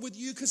popular with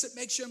you because it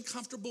makes you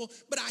uncomfortable.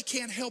 But I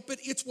can't help it.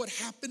 It's what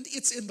happened.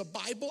 It's in the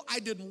Bible. I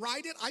didn't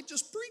write it. I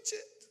just preach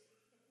it.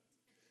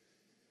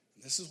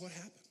 And this is what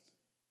happened.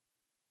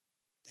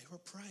 They were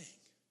praying.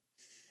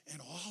 And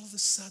all of a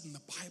sudden,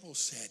 the Bible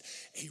said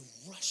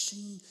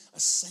a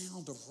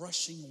sound of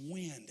rushing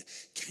wind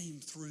came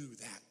through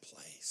that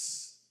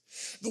place.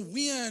 The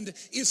wind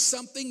is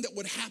something that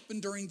would happen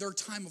during their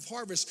time of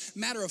harvest.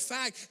 Matter of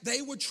fact,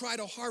 they would try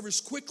to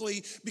harvest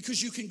quickly,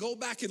 because you can go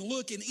back and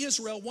look in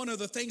Israel. One of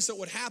the things that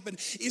would happen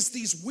is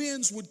these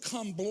winds would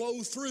come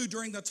blow through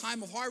during the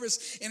time of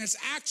harvest. And it's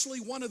actually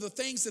one of the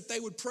things that they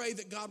would pray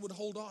that God would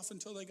hold off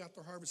until they got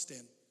their harvest in.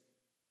 And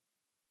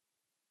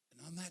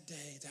on that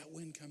day, that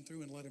wind come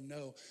through and let them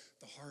know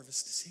the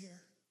harvest is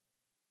here.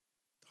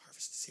 The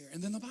harvest is here.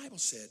 And then the Bible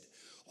said,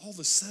 all of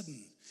a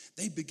sudden,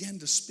 they began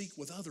to speak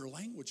with other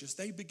languages.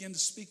 They began to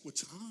speak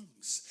with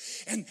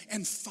tongues.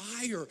 And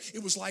fire,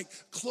 it was like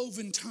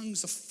cloven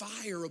tongues of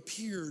fire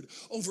appeared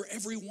over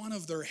every one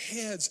of their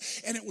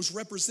heads. And it was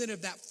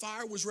representative, that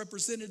fire was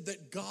represented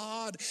that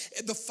God,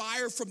 the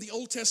fire from the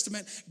Old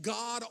Testament,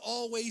 God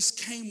always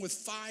came with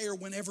fire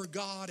whenever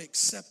God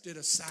accepted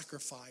a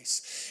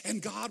sacrifice.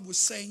 And God was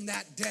saying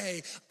that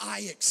day,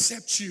 I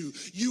accept you.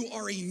 You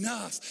are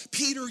enough.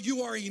 Peter,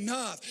 you are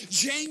enough.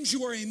 James,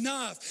 you are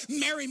enough.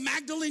 Mary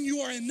Magdalene, you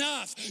are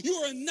enough. You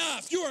are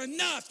enough. You are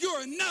enough. You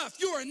are enough.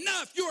 You are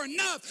enough. You are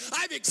enough.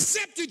 I've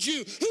accepted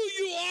you. Who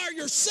you are,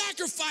 your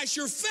sacrifice,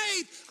 your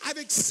faith, I've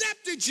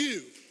accepted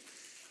you.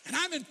 And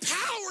I'm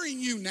empowering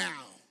you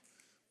now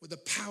with the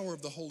power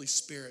of the Holy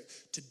Spirit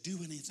to do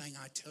anything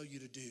I tell you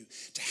to do,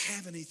 to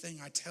have anything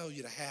I tell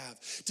you to have,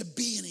 to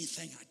be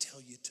anything I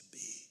tell you to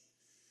be.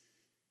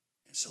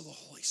 And so the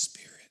Holy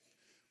Spirit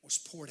was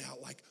poured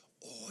out like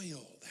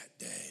oil that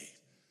day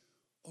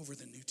over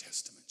the New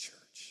Testament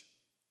church.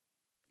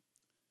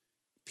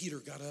 Peter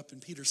got up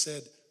and Peter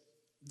said,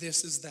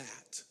 this is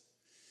that.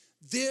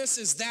 This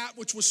is that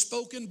which was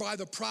spoken by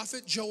the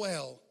prophet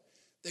Joel,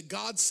 that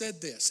God said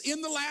this,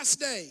 in the last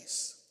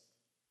days,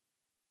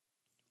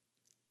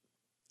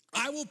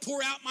 I will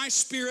pour out my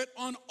spirit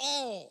on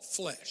all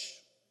flesh.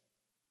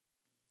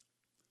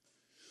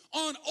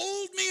 On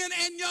old men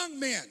and young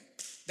men.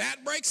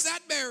 That breaks that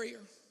barrier.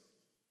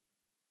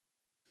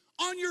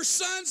 On your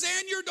sons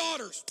and your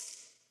daughters.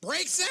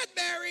 Breaks that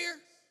barrier.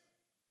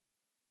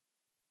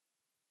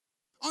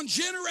 On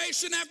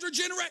generation after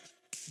generation,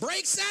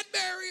 breaks that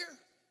barrier.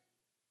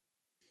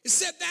 It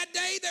said that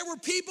day there were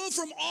people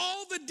from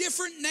all the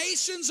different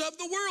nations of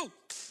the world.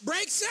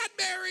 Breaks that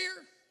barrier.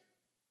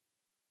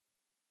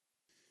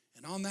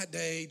 And on that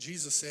day,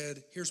 Jesus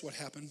said, here's what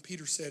happened.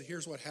 Peter said,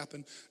 here's what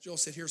happened. Joel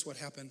said, here's what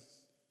happened.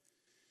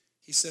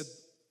 He said,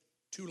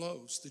 two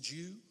loaves, the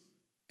Jew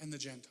and the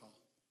Gentile,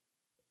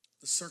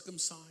 the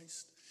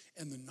circumcised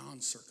and the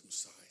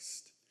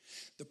non-circumcised,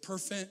 the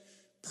perfect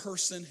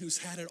person who's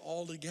had it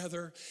all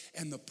together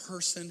and the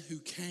person who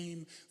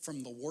came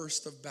from the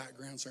worst of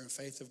backgrounds or in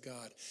faith of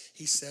God.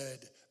 He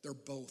said they're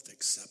both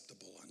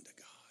acceptable unto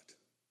God.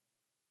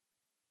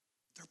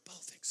 They're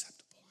both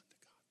acceptable unto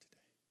God today.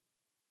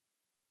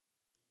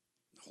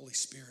 The Holy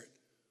Spirit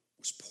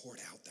was poured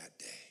out that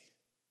day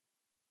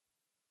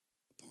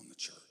upon the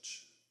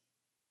church.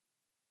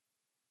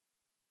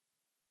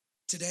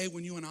 Today,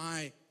 when you and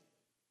I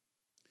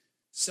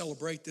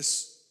celebrate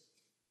this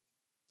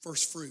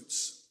first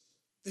fruits,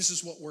 this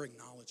is what we're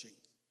acknowledging.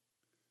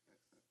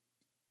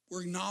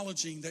 We're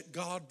acknowledging that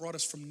God brought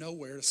us from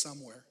nowhere to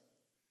somewhere,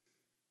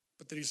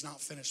 but that he's not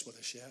finished with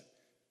us yet.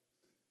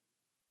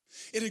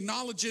 It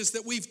acknowledges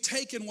that we've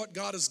taken what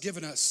God has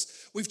given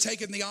us. We've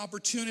taken the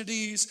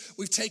opportunities,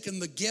 we've taken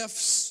the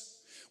gifts,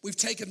 we've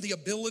taken the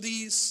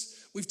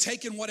abilities, we've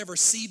taken whatever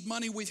seed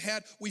money we've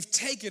had, we've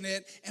taken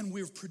it and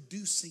we're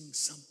producing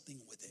something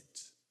with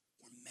it.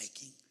 We're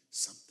making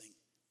something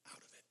out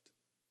of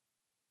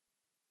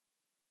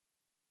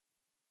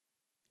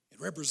it.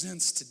 It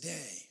represents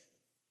today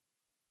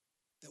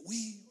that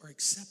we are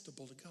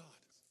acceptable to God.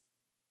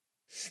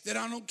 That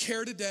I don't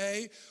care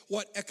today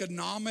what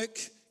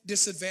economic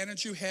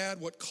disadvantage you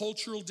had, what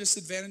cultural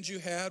disadvantage you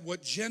had,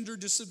 what gender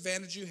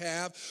disadvantage you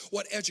have,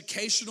 what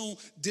educational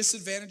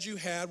disadvantage you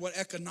had, what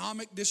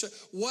economic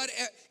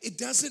it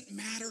doesn't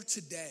matter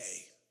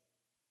today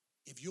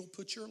if you'll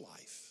put your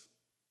life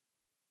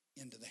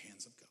into the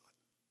hands of God.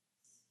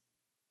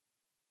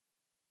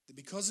 That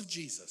because of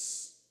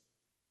Jesus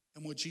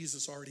and what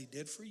Jesus already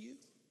did for you,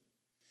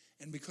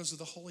 and because of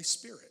the Holy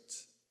Spirit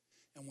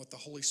and what the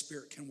Holy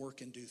Spirit can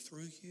work and do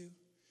through you,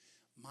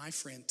 my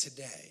friend,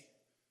 today,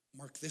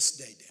 mark this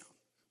day down,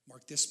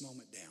 mark this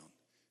moment down.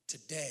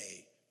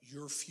 Today,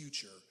 your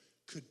future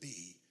could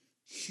be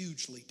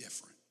hugely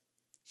different.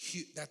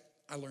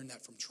 I learned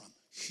that from Trump.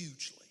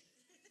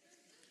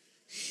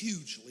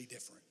 Hugely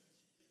different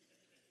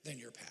than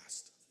your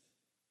past.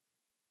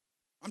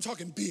 I'm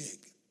talking big.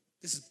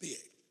 This is big.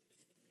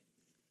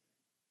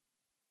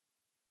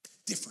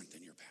 Different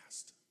than your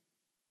past.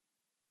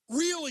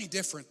 Really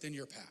different than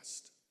your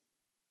past.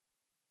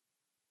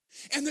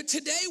 And that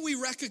today we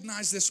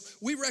recognize this.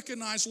 We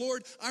recognize,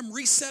 Lord, I'm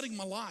resetting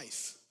my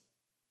life.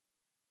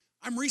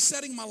 I'm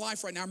resetting my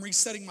life right now. I'm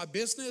resetting my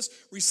business,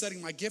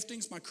 resetting my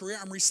giftings, my career.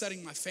 I'm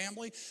resetting my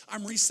family.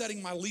 I'm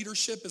resetting my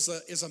leadership as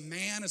a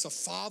man, as a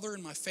father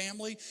in my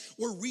family.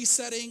 We're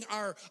resetting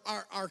our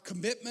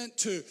commitment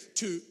to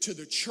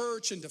the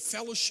church and to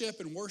fellowship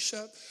and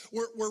worship.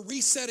 We're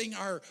resetting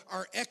our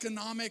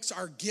economics,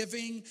 our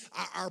giving,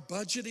 our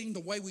budgeting, the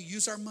way we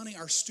use our money,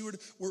 our steward.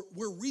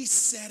 We're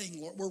resetting,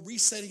 Lord. We're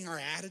resetting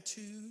our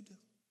attitude.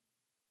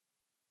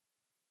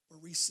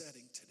 We're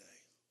resetting today.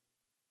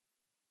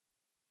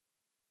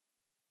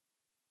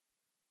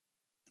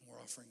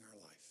 Offering our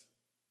life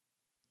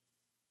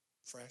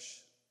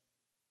fresh,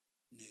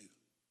 new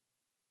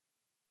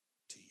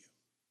to you.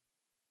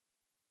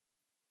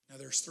 Now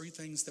there's three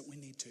things that we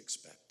need to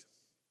expect.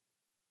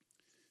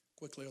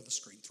 Quickly on the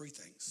screen, three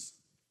things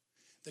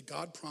that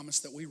God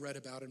promised that we read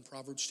about in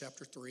Proverbs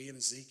chapter 3 and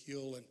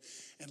Ezekiel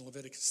and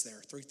Leviticus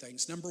there. Three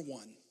things. Number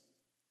one,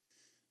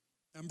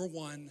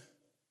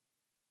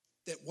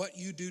 that what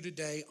you do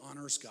today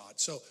honors God.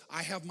 So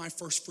I have my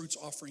first fruits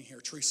offering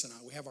here. Teresa and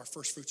I, we have our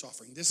first fruits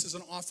offering. This is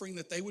an offering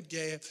that they would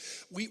give.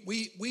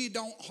 We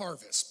don't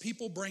harvest.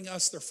 People bring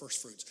us their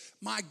first fruits.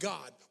 My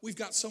God, we've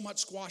got so much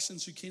squash and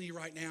zucchini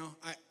right now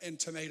and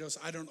tomatoes.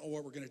 I don't know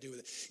what we're going to do with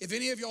it. If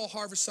any of y'all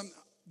harvest some,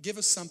 give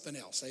us something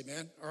else,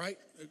 amen? All right?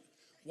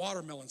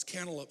 Watermelons,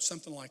 cantaloupes,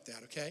 something like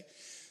that, okay?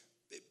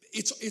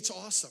 It's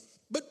awesome.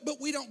 But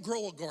we don't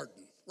grow a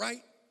garden, right?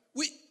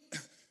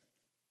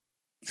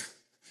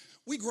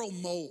 We grow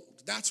mold.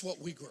 That's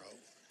what we grow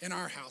in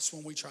our house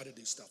when we try to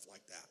do stuff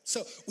like that.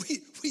 So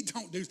we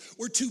don't do,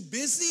 we're too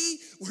busy.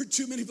 We're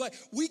too many,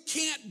 we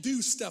can't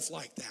do stuff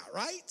like that,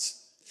 right?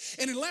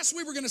 And unless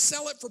we were going to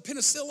sell it for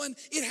penicillin,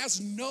 it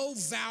has no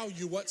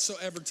value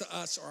whatsoever to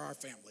us or our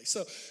family.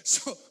 So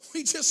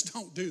we just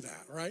don't do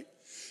that, right?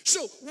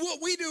 So what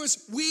we do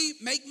is we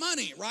make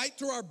money, right?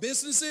 Through our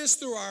businesses,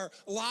 through our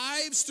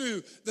lives,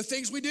 through the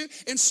things we do.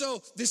 And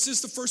so this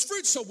is the first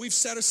fruit. So we've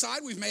set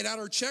aside, we've made out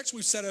our checks,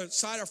 we've set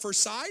aside our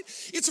first side.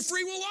 It's a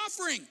free will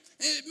offering.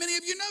 Many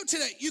of you know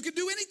today, you can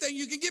do anything,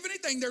 you can give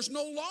anything. There's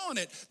no law in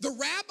it. The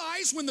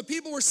rabbis, when the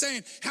people were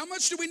saying, how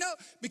much do we know?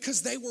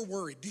 Because they were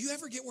worried. Do you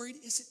ever get worried?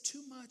 Is it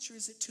too much or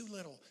is it too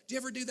little? Do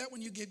you ever do that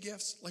when you give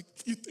gifts? Like,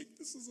 you think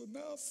this is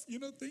enough? You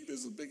don't think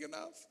this is big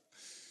enough?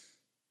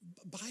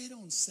 Buy it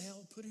on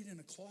sale, put it in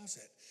a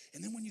closet,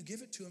 and then when you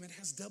give it to them, it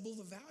has double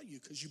the value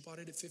because you bought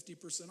it at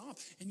 50% off,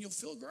 and you'll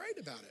feel great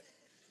about it.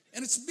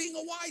 And it's being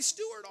a wise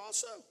steward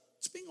also.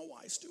 It's being a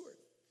wise steward.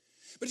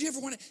 But do you ever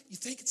want to, you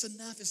think it's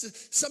enough?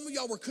 Some of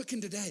y'all were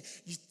cooking today.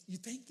 You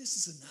think this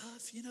is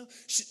enough? You know,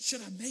 should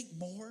I make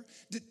more?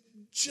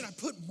 Should I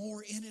put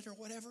more in it or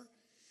whatever?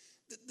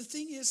 The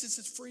thing is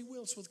it's free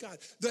will. It's with God.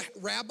 The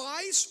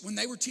rabbis, when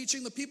they were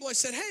teaching the people, I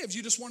said, hey, if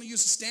you just want to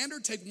use a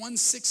standard, take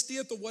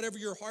 1/60th of whatever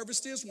your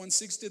harvest is,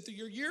 1/60th of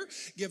your year,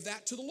 give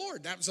that to the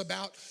Lord. That was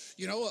about,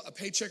 a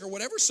paycheck or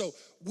whatever. So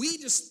we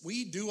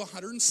do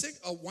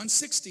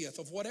 1/60th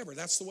of whatever.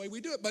 That's the way we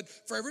do it. But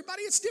for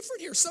everybody, it's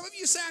different here. Some of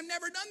you say, I've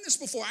never done this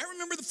before. I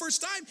remember the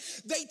first time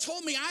they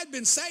told me I'd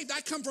been saved. I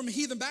come from a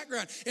heathen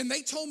background. And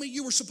they told me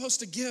you were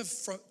supposed to give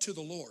to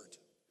the Lord.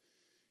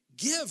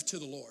 Give to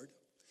the Lord.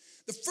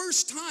 The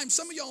first time,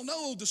 some of y'all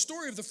know the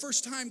story of the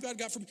first time God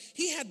got from me.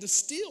 He had to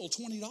steal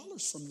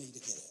 $20 from me to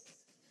get it.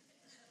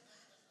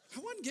 I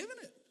wasn't giving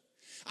it.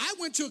 I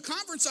went to a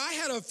conference, I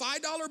had a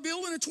 $5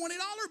 bill and a $20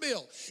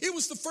 bill. It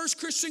was the first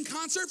Christian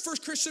concert,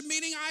 first Christian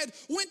meeting I had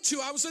went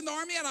to. I was in the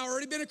Army, I'd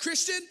already been a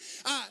Christian.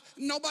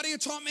 Nobody had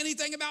taught me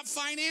anything about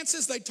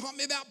finances. They taught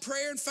me about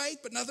prayer and faith,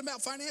 but nothing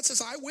about finances.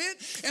 I went,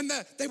 and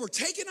they were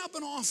taking up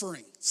an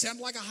offering.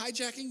 Sounded like a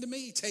hijacking to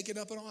me, taking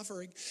up an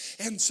offering.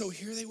 And so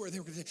here they were,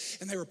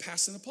 and they were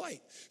passing the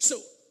plate. So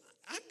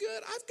I'm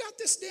good, I've got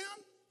this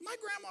down. My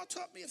grandma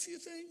taught me a few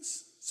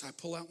things. So I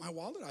pull out my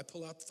wallet, I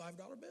pull out the $5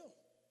 bill.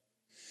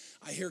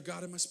 I hear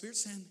God in my spirit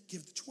saying,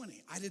 give the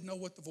 20. I didn't know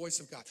what the voice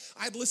of God.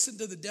 I'd listened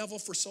to the devil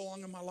for so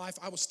long in my life,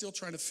 I was still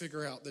trying to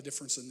figure out the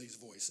difference in these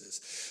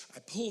voices. I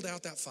pulled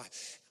out that 5. I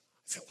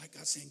felt like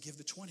God saying, give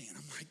the 20. And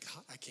I'm like,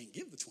 God, I can't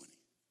give the 20.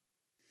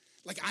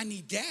 Like, I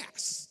need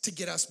gas to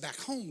get us back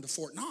home to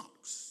Fort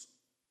Knox.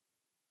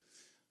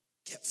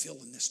 Kept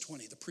feeling this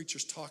 20. The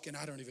preacher's talking,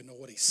 I don't even know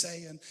what he's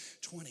saying.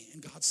 20,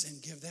 and God's saying,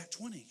 give that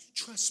 20.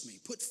 Trust me,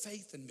 put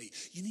faith in me.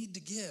 You need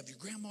to give. Your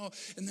grandma,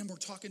 and then we're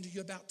talking to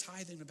you about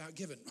tithing, about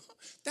giving.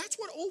 That's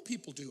what old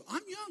people do.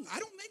 I'm young, I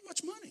don't make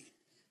much money.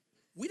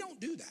 We don't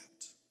do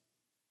that.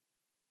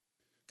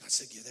 God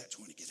said, give that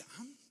 20. Give that.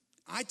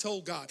 I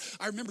told God,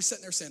 I remember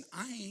sitting there saying,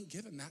 I ain't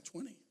giving that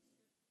 20.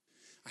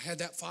 I had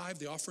that 5,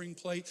 the offering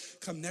plate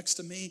come next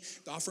to me.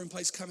 The offering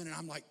plate's coming, and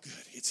I'm like,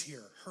 good, it's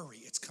here. Hurry,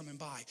 it's coming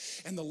by.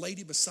 And the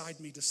lady beside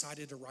me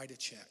decided to write a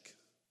check.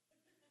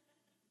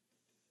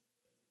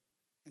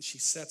 And she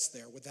sits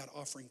there with that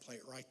offering plate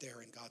right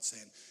there, and God's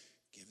saying,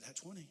 give that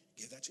 20.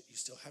 Give that. You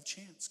still have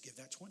chance. Give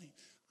that 20.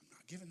 I'm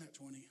not giving that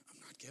 20. I'm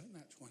not giving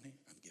that 20.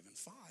 I'm giving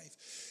 5.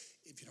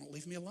 If you don't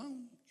leave me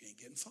alone, you ain't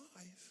getting 5.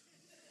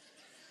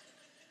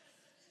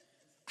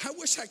 I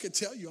wish I could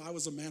tell you I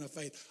was a man of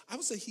faith. I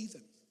was a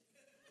heathen.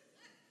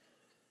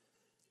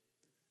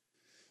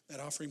 That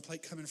offering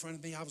plate come in front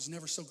of me. I was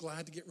never so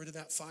glad to get rid of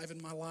that 5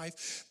 in my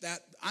life. That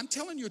I'm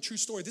telling you a true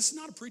story. This is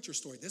not a preacher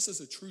story. This is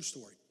a true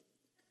story.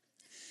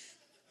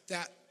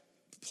 That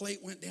plate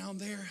went down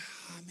there.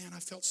 Oh, man, I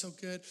felt so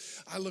good.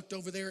 I looked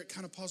over there. It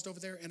kind of paused over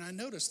there, and I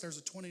noticed there's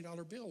a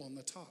 $20 bill on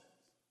the top.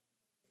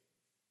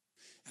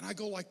 And I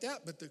go like that,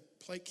 but the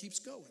plate keeps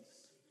going.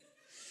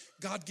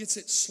 God gets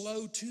it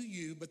slow to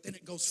you, but then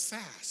it goes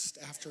fast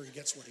after he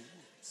gets what he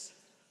wants.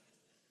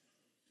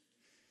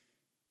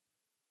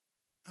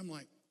 I'm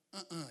like,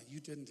 you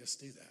didn't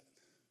just do that.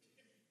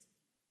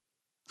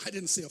 I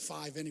didn't see a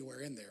 5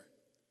 anywhere in there.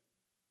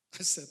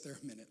 I sat there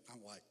a minute.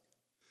 I'm like,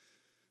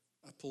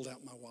 I pulled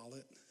out my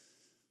wallet.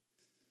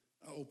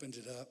 I opened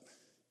it up.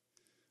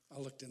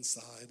 I looked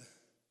inside,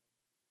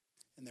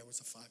 and there was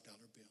a $5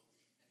 bill.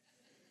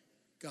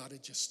 God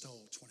had just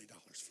stole $20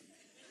 from me.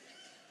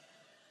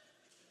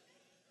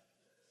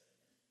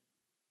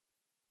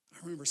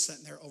 I remember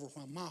sitting there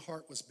overwhelmed. My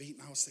heart was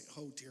beating. I was thinking,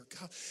 oh, dear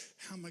God,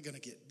 how am I going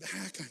to get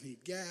back? I need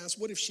gas.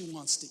 What if she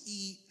wants to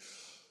eat?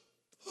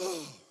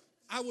 Oh,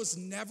 I was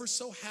never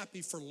so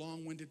happy for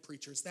long-winded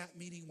preachers. That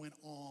meeting went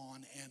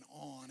on and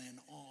on and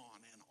on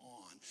and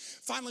on.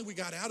 Finally, we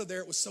got out of there.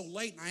 It was so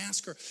late, and I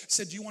asked her, I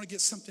said, do you want to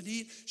get something to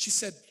eat? She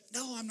said,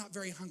 no, I'm not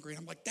very hungry. And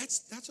I'm like,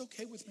 that's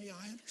okay with me.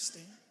 I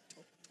understand.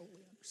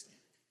 Totally understand.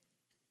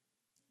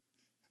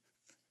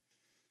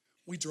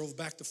 We drove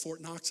back to Fort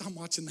Knox. I'm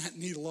watching that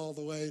needle all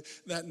the way.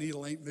 That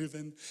needle ain't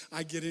moving.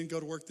 I get in, go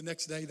to work the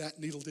next day. That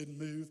needle didn't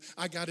move.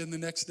 I got in the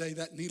next day.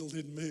 That needle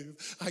didn't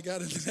move. I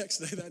got in the next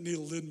day. That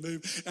needle didn't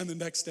move. And the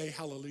next day,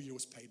 hallelujah,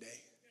 was payday.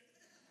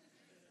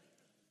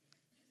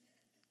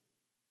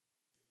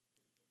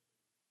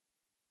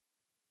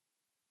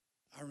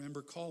 I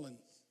remember calling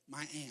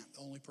my aunt,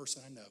 the only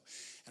person I know,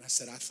 and I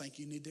said, I think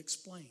you need to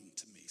explain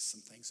to me some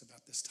things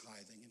about this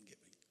tithing and giving.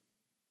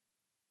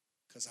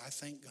 Because I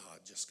think God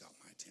just got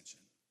my attention.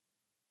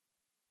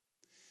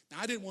 Now,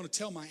 I didn't want to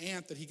tell my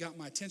aunt that he got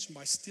my attention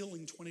by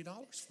stealing $20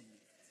 from me.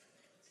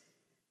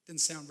 Didn't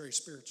sound very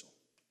spiritual.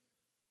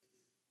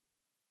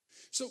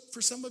 So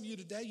for some of you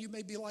today, you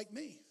may be like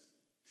me.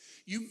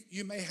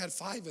 You may have had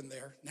 5 in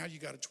there. Now you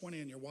got a 20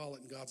 in your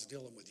wallet and God's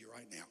dealing with you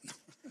right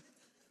now.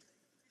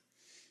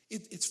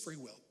 It's free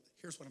will.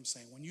 Here's what I'm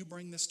saying. When you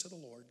bring this to the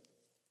Lord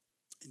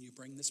and you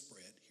bring this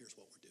bread, here's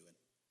what we're doing.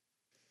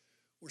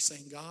 We're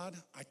saying, God,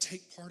 I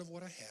take part of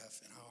what I have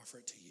and I offer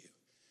it to you.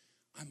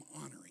 I'm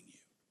honoring you.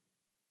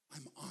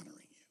 I'm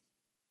honoring you.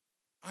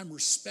 I'm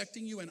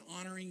respecting you and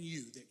honoring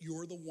you that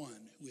you're the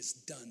one who has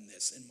done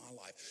this in my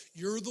life.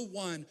 You're the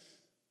one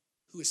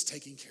who is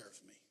taking care of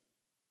me.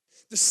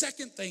 The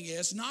second thing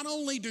is, not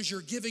only does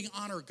your giving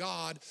honor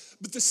God,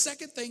 but the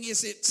second thing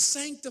is it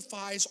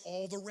sanctifies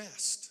all the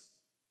rest.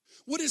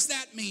 What does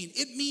that mean?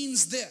 It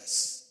means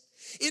this.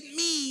 It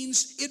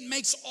means it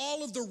makes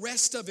all of the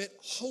rest of it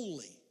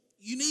holy.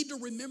 You need to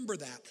remember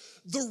that.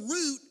 The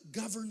root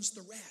governs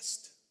the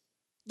rest.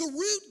 The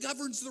root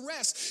governs the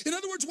rest. In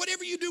other words,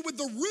 whatever you do with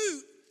the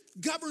root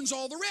governs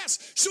all the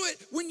rest. So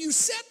when you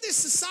set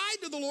this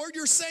aside to the Lord,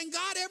 you're saying,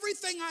 God,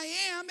 everything I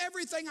am,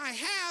 everything I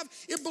have,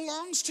 it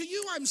belongs to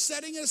you. I'm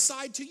setting it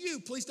aside to you.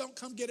 Please don't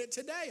come get it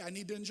today. I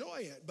need to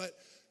enjoy it.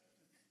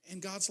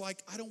 And God's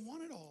like, I don't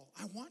want it all.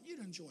 I want you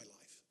to enjoy life.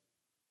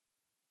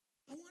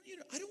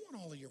 I don't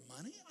want all of your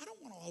money. I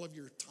don't want all of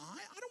your time.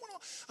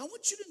 I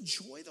want you to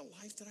enjoy the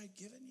life that I've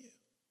given you.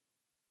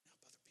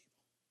 Help other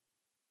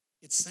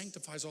people. It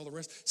sanctifies all the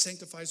rest.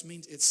 Sanctifies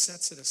means it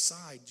sets it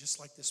aside, just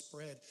like this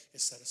bread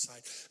is set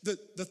aside.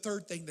 The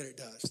third thing that it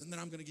does, and then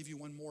I'm going to give you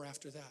one more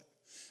after that,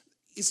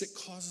 is it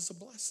causes a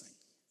blessing.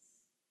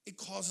 It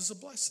causes a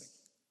blessing.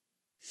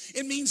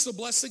 It means the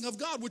blessing of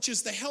God, which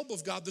is the help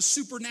of God, the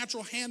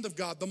supernatural hand of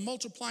God, the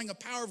multiplying of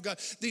power of God,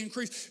 the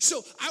increase.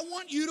 So I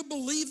want you to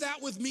believe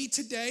that with me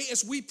today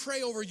as we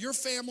pray over your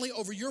family,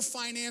 over your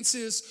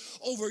finances,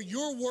 over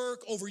your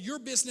work, over your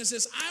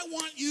businesses. I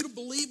want you to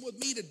believe with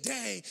me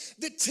today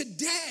that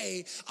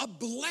today a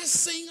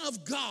blessing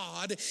of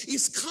God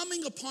is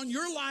coming upon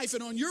your life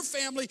and on your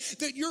family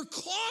that you're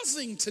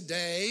causing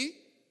today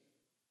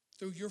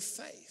through your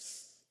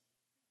faith.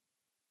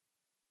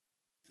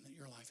 And that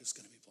your life is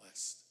going to be blessed.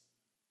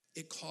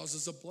 It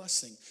causes a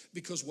blessing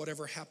because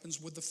whatever happens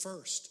with the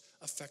first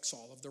affects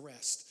all of the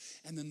rest.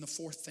 And then the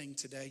fourth thing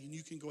today, and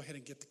you can go ahead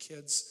and get the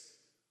kids,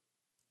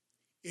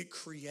 it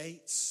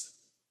creates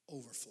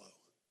overflow.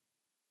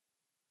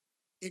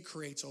 It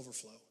creates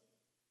overflow.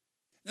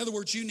 In other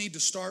words, you need to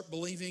start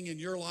believing in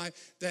your life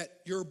that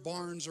your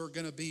barns are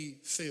going to be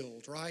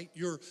filled, right?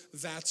 Your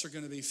vats are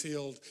going to be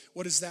filled.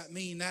 What does that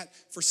mean? That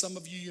for some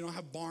of you, you don't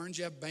have barns,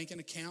 you have banking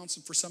accounts.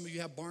 And for some of you,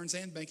 have barns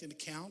and banking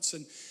accounts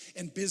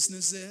and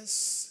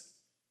businesses.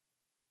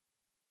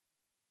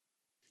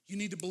 You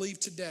need to believe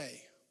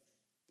today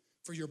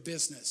for your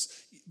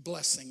business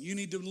blessing. You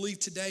need to believe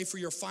today for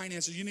your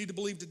finances. You need to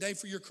believe today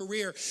for your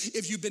career.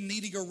 If you've been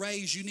needing a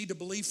raise, you need to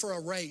believe for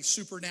a raise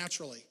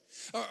supernaturally.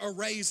 a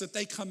raise that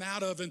they come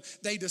out of and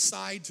they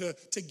decide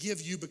to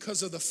give you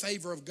because of the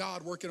favor of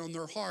God working on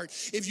their heart.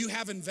 If you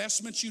have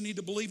investments, you need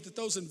to believe that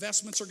those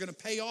investments are going to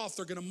pay off,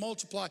 they're going to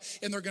multiply,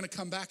 and they're going to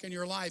come back in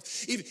your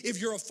life.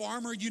 If you're a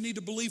farmer, you need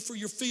to believe for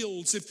your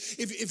fields.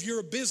 If you're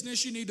a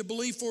business, you need to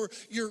believe for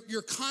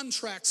your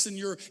contracts and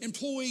your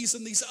employees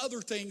and these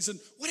other things and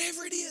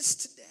whatever it is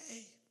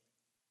today.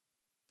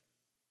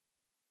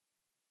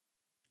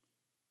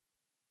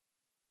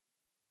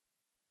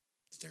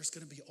 There's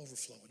going to be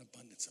overflow and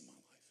abundance in my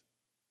life.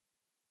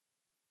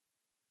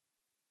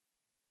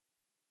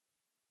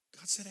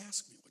 God said,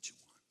 ask me what you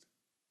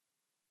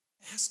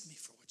want. Ask me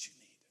for what you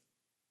need.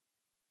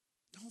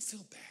 Don't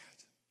feel bad.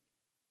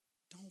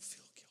 Don't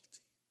feel guilty.